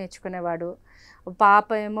మృదంగం నేర్చుకునేవాడు, పాప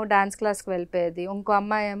ఏమో డాన్స్ క్లాస్కి వెళ్ళిపోయేది, ఇంకో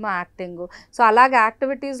అమ్మాయి ఏమో యాక్టింగ్. సో అలాగే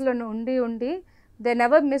యాక్టివిటీస్లో ఉండి they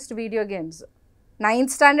never missed video games.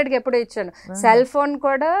 9th స్టాండర్డ్కి ఎప్పుడో ఇచ్చాను. సెల్ ఫోన్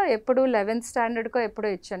కూడా ఎప్పుడు 11th స్టాండర్డ్కో ఎప్పుడో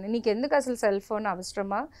ఇచ్చాను. నీకు ఎందుకు అసలు సెల్ ఫోన్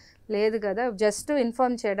అవసరమా? లేదు కదా, జస్ట్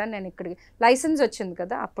ఇన్ఫార్మ్ చేయడానికి నేను ఇక్కడికి లైసెన్స్ వచ్చింది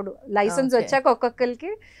కదా, అప్పుడు లైసెన్స్ వచ్చాక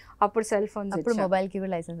ఒక్కొక్కరికి అప్పుడు సెల్ ఫోన్స్, అప్పుడు మొబైల్కి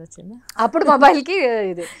కూడా లైసెన్స్ వచ్చింది, అప్పుడు మొబైల్కి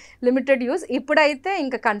ఇది లిమిటెడ్ యూస్. ఇప్పుడైతే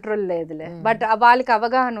ఇంకా కంట్రోల్ లేదులే, బట్ వాళ్ళకి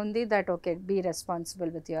అవగాహన ఉంది that okay be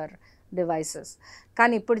responsible with your devices.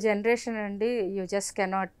 కానీ ఇప్పుడు జనరేషన్ అండి, you just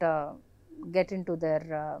cannot get in to their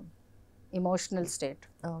emotional state.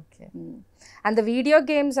 Okay. And the video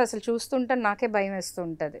games అసలు చూస్తుంటే నాకే భయం వేస్తూ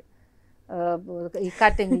ఉంటుంది. ఈ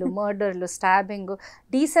కటింగ్లు, మర్డర్లు, స్టాబింగ్,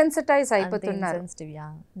 డీసెన్సిటైజ్ అయిపోతున్నారు,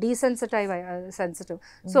 సెన్సిటివ్.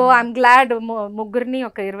 సో ఐఎమ్ గ్లాడ్ ముగ్గురిని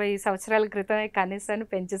ఒక 20 సంవత్సరాల క్రితమే కనీసాన్ని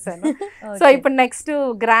పెంచేసాను. సో ఇప్పుడు నెక్స్ట్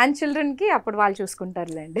గ్రాండ్ చిల్డ్రన్కి అప్పుడు వాళ్ళు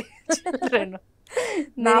చూసుకుంటారులేండి.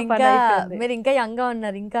 మీరు ఇంకా యంగ్గా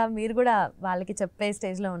ఉన్నారు, ఇంకా మీరు కూడా వాళ్ళకి చెప్పే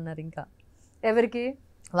స్టేజ్లో ఉన్నారు. ఇంకా ఎవరికి?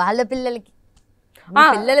 వాళ్ళ పిల్లలకి,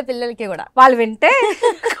 పిల్లలకి కూడా వాళ్ళు వింటే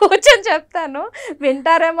కూర్చొని చెప్తాను,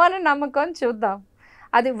 వింటారేమో అని నమ్మకం, చూద్దాం.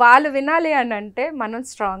 అది వాళ్ళు వినాలి అని అంటే మనం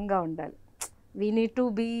స్ట్రాంగ్గా ఉండాలి. We need to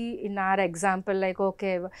be in our example. Like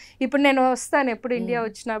okay ఇప్పుడు నేను వస్తాను, ఎప్పుడు ఇండియా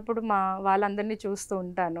వచ్చినప్పుడు వాళ్ళందరినీ చూస్తూ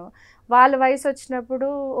ఉంటాను. వాళ్ళ వయసు వచ్చినప్పుడు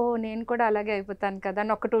ఓ నేను కూడా అలాగే అయిపోతాను కదా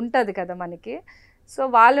అని ఒకటి ఉంటుంది కదా మనకి. సో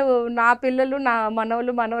వాళ్ళు, నా పిల్లలు, నా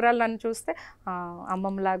మనవలు మనవరాలు నన్ను చూస్తే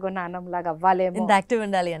అమ్మమ్మలాగో నాన్నమ్మలాగా అవ్వాలేమో, యాక్టివ్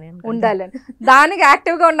ఉండాలి అని. దానికి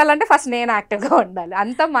యాక్టివ్గా ఉండాలంటే ఫస్ట్ నేను యాక్టివ్గా ఉండాలి,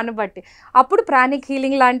 అంతా మన బట్టి. అప్పుడు ప్రాణిక్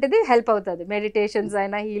హీలింగ్ లాంటిది హెల్ప్ అవుతుంది. మెడిటేషన్స్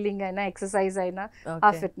అయినా, హీలింగ్ అయినా, ఎక్సర్సైజ్ అయినా,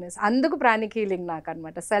 ఆ ఫిట్నెస్. అందుకు ప్రాణిక్ హీలింగ్ నాకు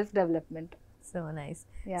అనమాట, self development. So nice.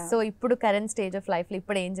 So ఇప్పుడు కరెంట్ స్టేజ్ ఆఫ్ లైఫ్లో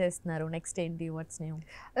ఇప్పుడు ఏం చేస్తున్నారు? నెక్స్ట్ ఏంటి? Watts new?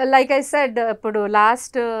 Like I said, ఇప్పుడు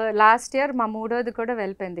లాస్ట్ ఇయర్ మా మూడోది కూడా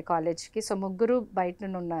వెళ్ళిపోయింది కాలేజ్కి. సో ముగ్గురు బయట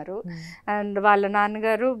నుండి ఉన్నారు. అండ్ వాళ్ళ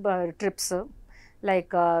నాన్నగారు ట్రిప్స్,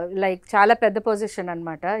 లైక్ చాలా పెద్ద పొజిషన్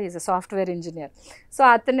అనమాట, is a software engineer. So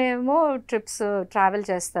అతనేమో ట్రిప్స్ ట్రావెల్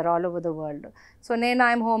చేస్తారు all over the world. So నేను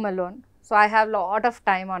I'm home alone. So I have lot of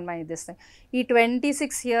time on my this thing. ఈ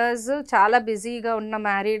 26 years చాలా బిజీగా ఉన్న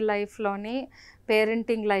మ్యారీడ్ లైఫ్లోని,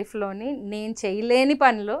 పేరెంటింగ్ లైఫ్లోని నేను చేయలేని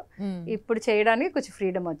పనులు ఇప్పుడు చేయడానికి కొంచెం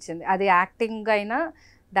ఫ్రీడమ్ వచ్చింది. అది యాక్టింగ్ అయినా,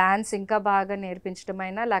 డాన్స్ ఇంకా బాగా నేర్పించడం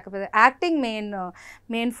అయినా, లేకపోతే యాక్టింగ్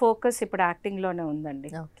మెయిన్ ఫోకస్ ఇప్పుడు యాక్టింగ్లోనే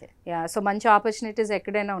ఉందండి. యా. సో మంచి ఆపర్చునిటీస్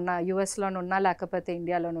ఎక్కడైనా ఉన్నా, యూఎస్లోనే ఉన్నా, లేకపోతే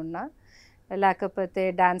ఇండియాలోనే ఉన్నా, లేకపోతే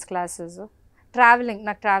డాన్స్ క్లాసెస్, ట్రావెలింగ్.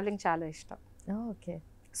 నాకు ట్రావెలింగ్ చాలా ఇష్టం. ఓకే.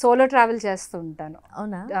 సోలో ట్రావెల్ చేస్తూ ఉంటాను.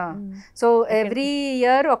 అవునా? సో ఎవ్రీ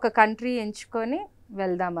ఇయర్ ఒక కంట్రీ ఎంచుకొని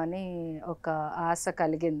వెళ్దామని ఒక ఆశ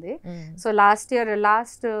కలిగింది. సో లాస్ట్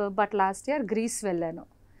ఇయర్ గ్రీస్ వెళ్ళాను.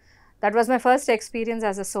 That was my first experience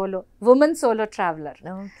as a women solo traveller.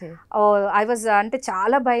 I was, అంటే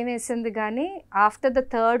చాలా భయం వేసింది, కానీ after the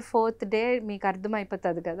 3rd, 4th day మీకు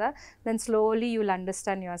అర్థమైపోతుంది కదా, then slowly you will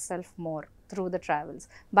understand your self more through the travels.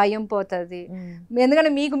 భయం పోతుంది,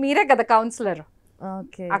 ఎందుకంటే మీరే కదా కౌన్సిలర్.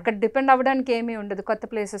 అక్కడ డిపెండ్ అవ్వడానికి ఏమీ ఉండదు కొత్త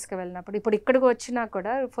ప్లేసెస్కి వెళ్ళినప్పుడు. ఇప్పుడు ఇక్కడికి వచ్చినా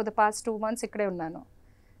కూడా ఫర్ ద పాస్ట్ 2 months ఇక్కడే ఉన్నాను.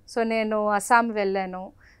 సో నేను అస్సాం వెళ్ళాను,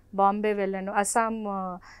 బాంబే వెళ్ళాను. అస్సాం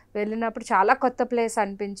వెళ్ళినప్పుడు చాలా కొత్త ప్లేస్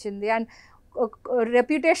అనిపించింది. అండ్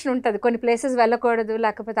రెప్యుటేషన్ ఉంటుంది, కొన్ని ప్లేసెస్ వెళ్ళకూడదు,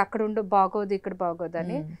 లేకపోతే అక్కడ బాగోదు, ఇక్కడ బాగోదు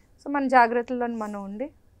అని. సో మన జాగ్రత్తల్లో మనం ఉండి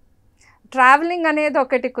ట్రావెలింగ్ అనేది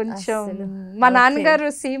ఒకటి కొంచెం. మా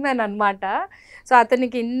నాన్నగారు సీమెన్ అనమాట. సో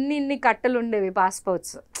అతనికి ఇన్ని కట్టలు ఉండేవి,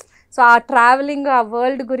 పాస్పోర్ట్స్. సో ఆ ట్రావెలింగ్, ఆ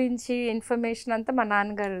వరల్డ్ గురించి ఇన్ఫర్మేషన్ అంతా మా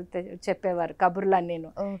నాన్నగారు చెప్పేవారు, కబుర్లు నేను.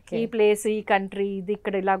 ఈ ప్లేస్, ఈ కంట్రీ, ఇది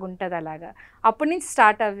ఇక్కడ ఇలాగుంటుంది, అలాగా. అప్పటి నుంచి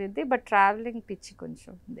స్టార్ట్ అవ్వింది. బట్ ట్రావెలింగ్ పిచ్చి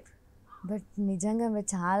కొంచెం ఉంది. బట్ నిజంగా మీరు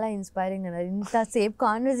చాలా ఇన్స్పైరింగ్ అన్నారు. ఇంతసేపు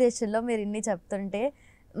కాన్వర్జేషన్లో మీరు ఇన్ని చెప్తుంటే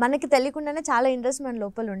మనకి తెలియకుండానే చాలా ఇంట్రెస్ట్ మన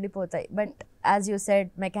లోపల ఉండిపోతాయి. But as you said,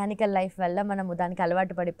 mechanical life వల్ల మనము దానికి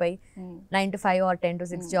అలవాటు పడిపోయి 9 to 5 or 10 to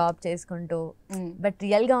 6 జాబ్ చేసుకుంటూ, బట్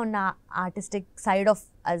రియల్గా ఉన్న ఆర్టిస్టిక్ సైడ్ ఆఫ్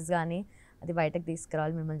అస్ కానీ అది బయటకు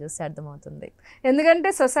తీసుకురావాలి, మిమ్మల్ని చూస్తే అర్థమవుతుంది.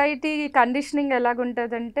 ఎందుకంటే సొసైటీ కండిషనింగ్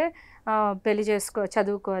ఎలాగుంటుందంటే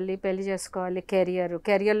చదువుకోవాలి, పెళ్లి చేసుకోవాలి,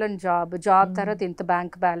 కెరియర్లో జాబ్ తర్వాత ఇంత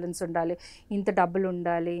బ్యాంక్ బ్యాలెన్స్ ఉండాలి, ఇంత డబ్బులు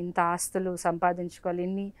ఉండాలి, ఇంత ఆస్తులు సంపాదించుకోవాలి,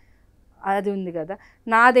 ఇన్ని అది ఉంది కదా.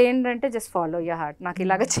 నాదేంటంటే జస్ట్ ఫాలో యువర్ హార్ట్. నాకు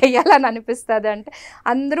ఇలాగ చేయాలని అనిపిస్తుంది అంటే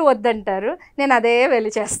అందరూ వద్దంటారు, నేను అదే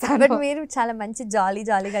వెళ్ళి చేస్తాను. మీరు చాలా మంచి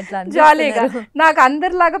జాలీగా అట్లా జాలీగా. నాకు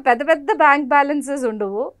అందరిలాగా పెద్ద పెద్ద బ్యాంక్ బ్యాలెన్సెస్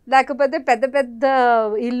ఉండవు, లేకపోతే పెద్ద పెద్ద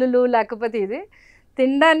ఇల్లులు, లేకపోతే ఇది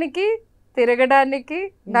తినడానికి, తిరగడానికి,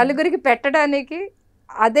 నలుగురికి పెట్టడానికి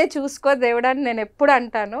అదే చూసుకో దేవుడు అని నేను ఎప్పుడు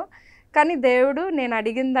అంటాను. కానీ దేవుడు నేను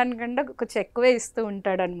అడిగిన దానికంటే కొంచెం ఎక్కువే ఇస్తూ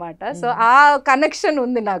ఉంటాడు అనమాట. సో ఆ కనెక్షన్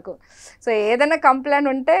ఉంది నాకు. సో ఏదైనా కంప్లైంట్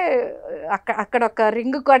ఉంటే అక్కడ ఒక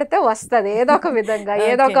రింగ్ కొడితే వస్తుంది ఏదో ఒక విధంగా,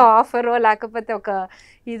 ఏదో ఒక ఆఫరో లేకపోతే ఒక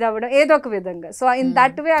ఇది అవ్వడం ఏదో ఒక విధంగా. So in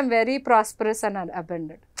that way I'm very prosperous and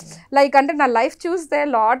అబెండెడ్. Like అంటే నా లైఫ్ చూస్తే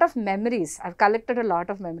lot of memories, I collected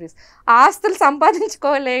lot of memories. ఆస్తులు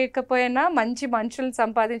సంపాదించుకోలేకపోయినా మంచి మనుషులు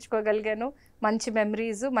సంపాదించుకోగలిగాను, మంచి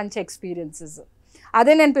మెమరీస్, మంచి ఎక్స్పీరియన్సెస్.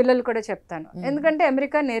 అదే నేను పిల్లలు కూడా చెప్తాను. ఎందుకంటే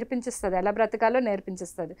అమెరికా నేర్పించిస్తుంది ఎలా బ్రతకాలో,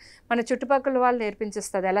 నేర్పించిస్తుంది మన చుట్టుపక్కల వాళ్ళు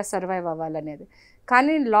నేర్పించిస్తుంది ఎలా సర్వైవ్ అవ్వాలనేది.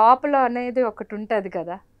 కానీ లోపల అనేది ఒకటి ఉంటుంది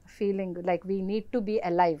కదా, feeling like we need to be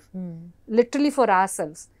alive literally for hour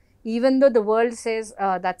selves, even though the world says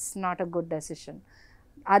that's not a good decision.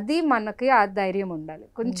 అది మనకి ఆ ధైర్యం ఉండాలి.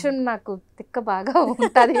 కొంచెం నాకు తిక్క బాగా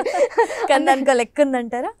ఉంటుంది. దానికి లెక్క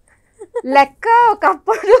ఉందంటారా? లెక్క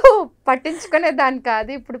ఒకప్పుడు పట్టించుకునే దాన్ని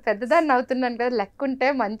కాదు, ఇప్పుడు పెద్దదాన్ని అవుతున్నాను కదా, లెక్క ఉంటే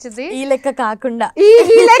మంచిది. ఈ లెక్క కాకుండా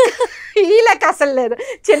ఈ లెక్క అసలు లేదు,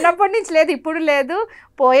 చిన్నప్పటి నుంచి లేదు, ఇప్పుడు లేదు,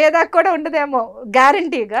 పోయేదాకా కూడా ఉండదేమో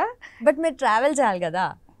గ్యారంటీగా. బట్ మీరు ట్రావెల్ చేయాలి కదా,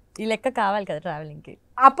 ఈ లెక్క కావాలి కదా ట్రావెలింగ్కి.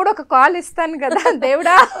 అప్పుడు ఒక కాల్ ఇస్తాను కదా,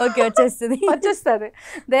 దేవుడా ఓకే వచ్చేస్తుంది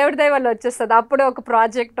దేవుడి దయ వల్ల వచ్చేస్తుంది. అప్పుడు ఒక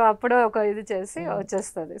ప్రాజెక్ట్, అప్పుడు ఒక ఇది చేసి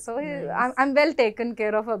వచ్చేస్తుంది. So I'm well taken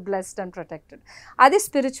care of, blessed and protected. అది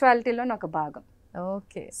స్పిరిచువాలిటీలో ఒక భాగం.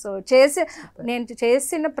 ఓకే. సో నేను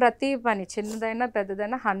చేసిన ప్రతి పని చిన్నదైనా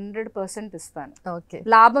పెద్దదైనా 100% ఇస్తాను. ఓకే.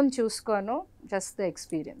 లాభం చూసుకోను, జస్ట్ ద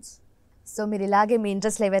ఎక్స్పీరియన్స్. సో మీరు ఇలాగే మీ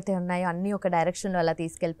ఇంట్రెస్ట్లు ఏవైతే ఉన్నాయో అన్ని ఒక డైరెక్షన్లో అలా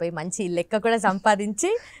తీసుకెళ్ళిపోయి మంచి లెక్క కూడా సంపాదించి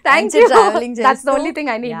ట్రావెలింగ్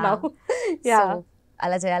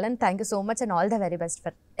అలా చేయాలని. Thank you so much and all the very best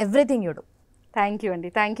for everything you do. Thank you అండి,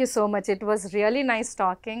 thank you so much. It was really nice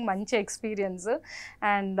talking, మంచి ఎక్స్పీరియన్స్.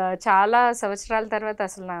 అండ్ చాలా సంవత్సరాల తర్వాత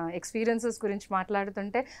అసలు నా ఎక్స్పీరియన్సెస్ గురించి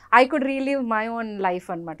మాట్లాడుతుంటే I could relive my own life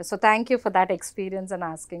అనమాట. So thank you for that experience and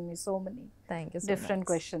asking me so many different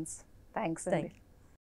questions. Thanks అండి.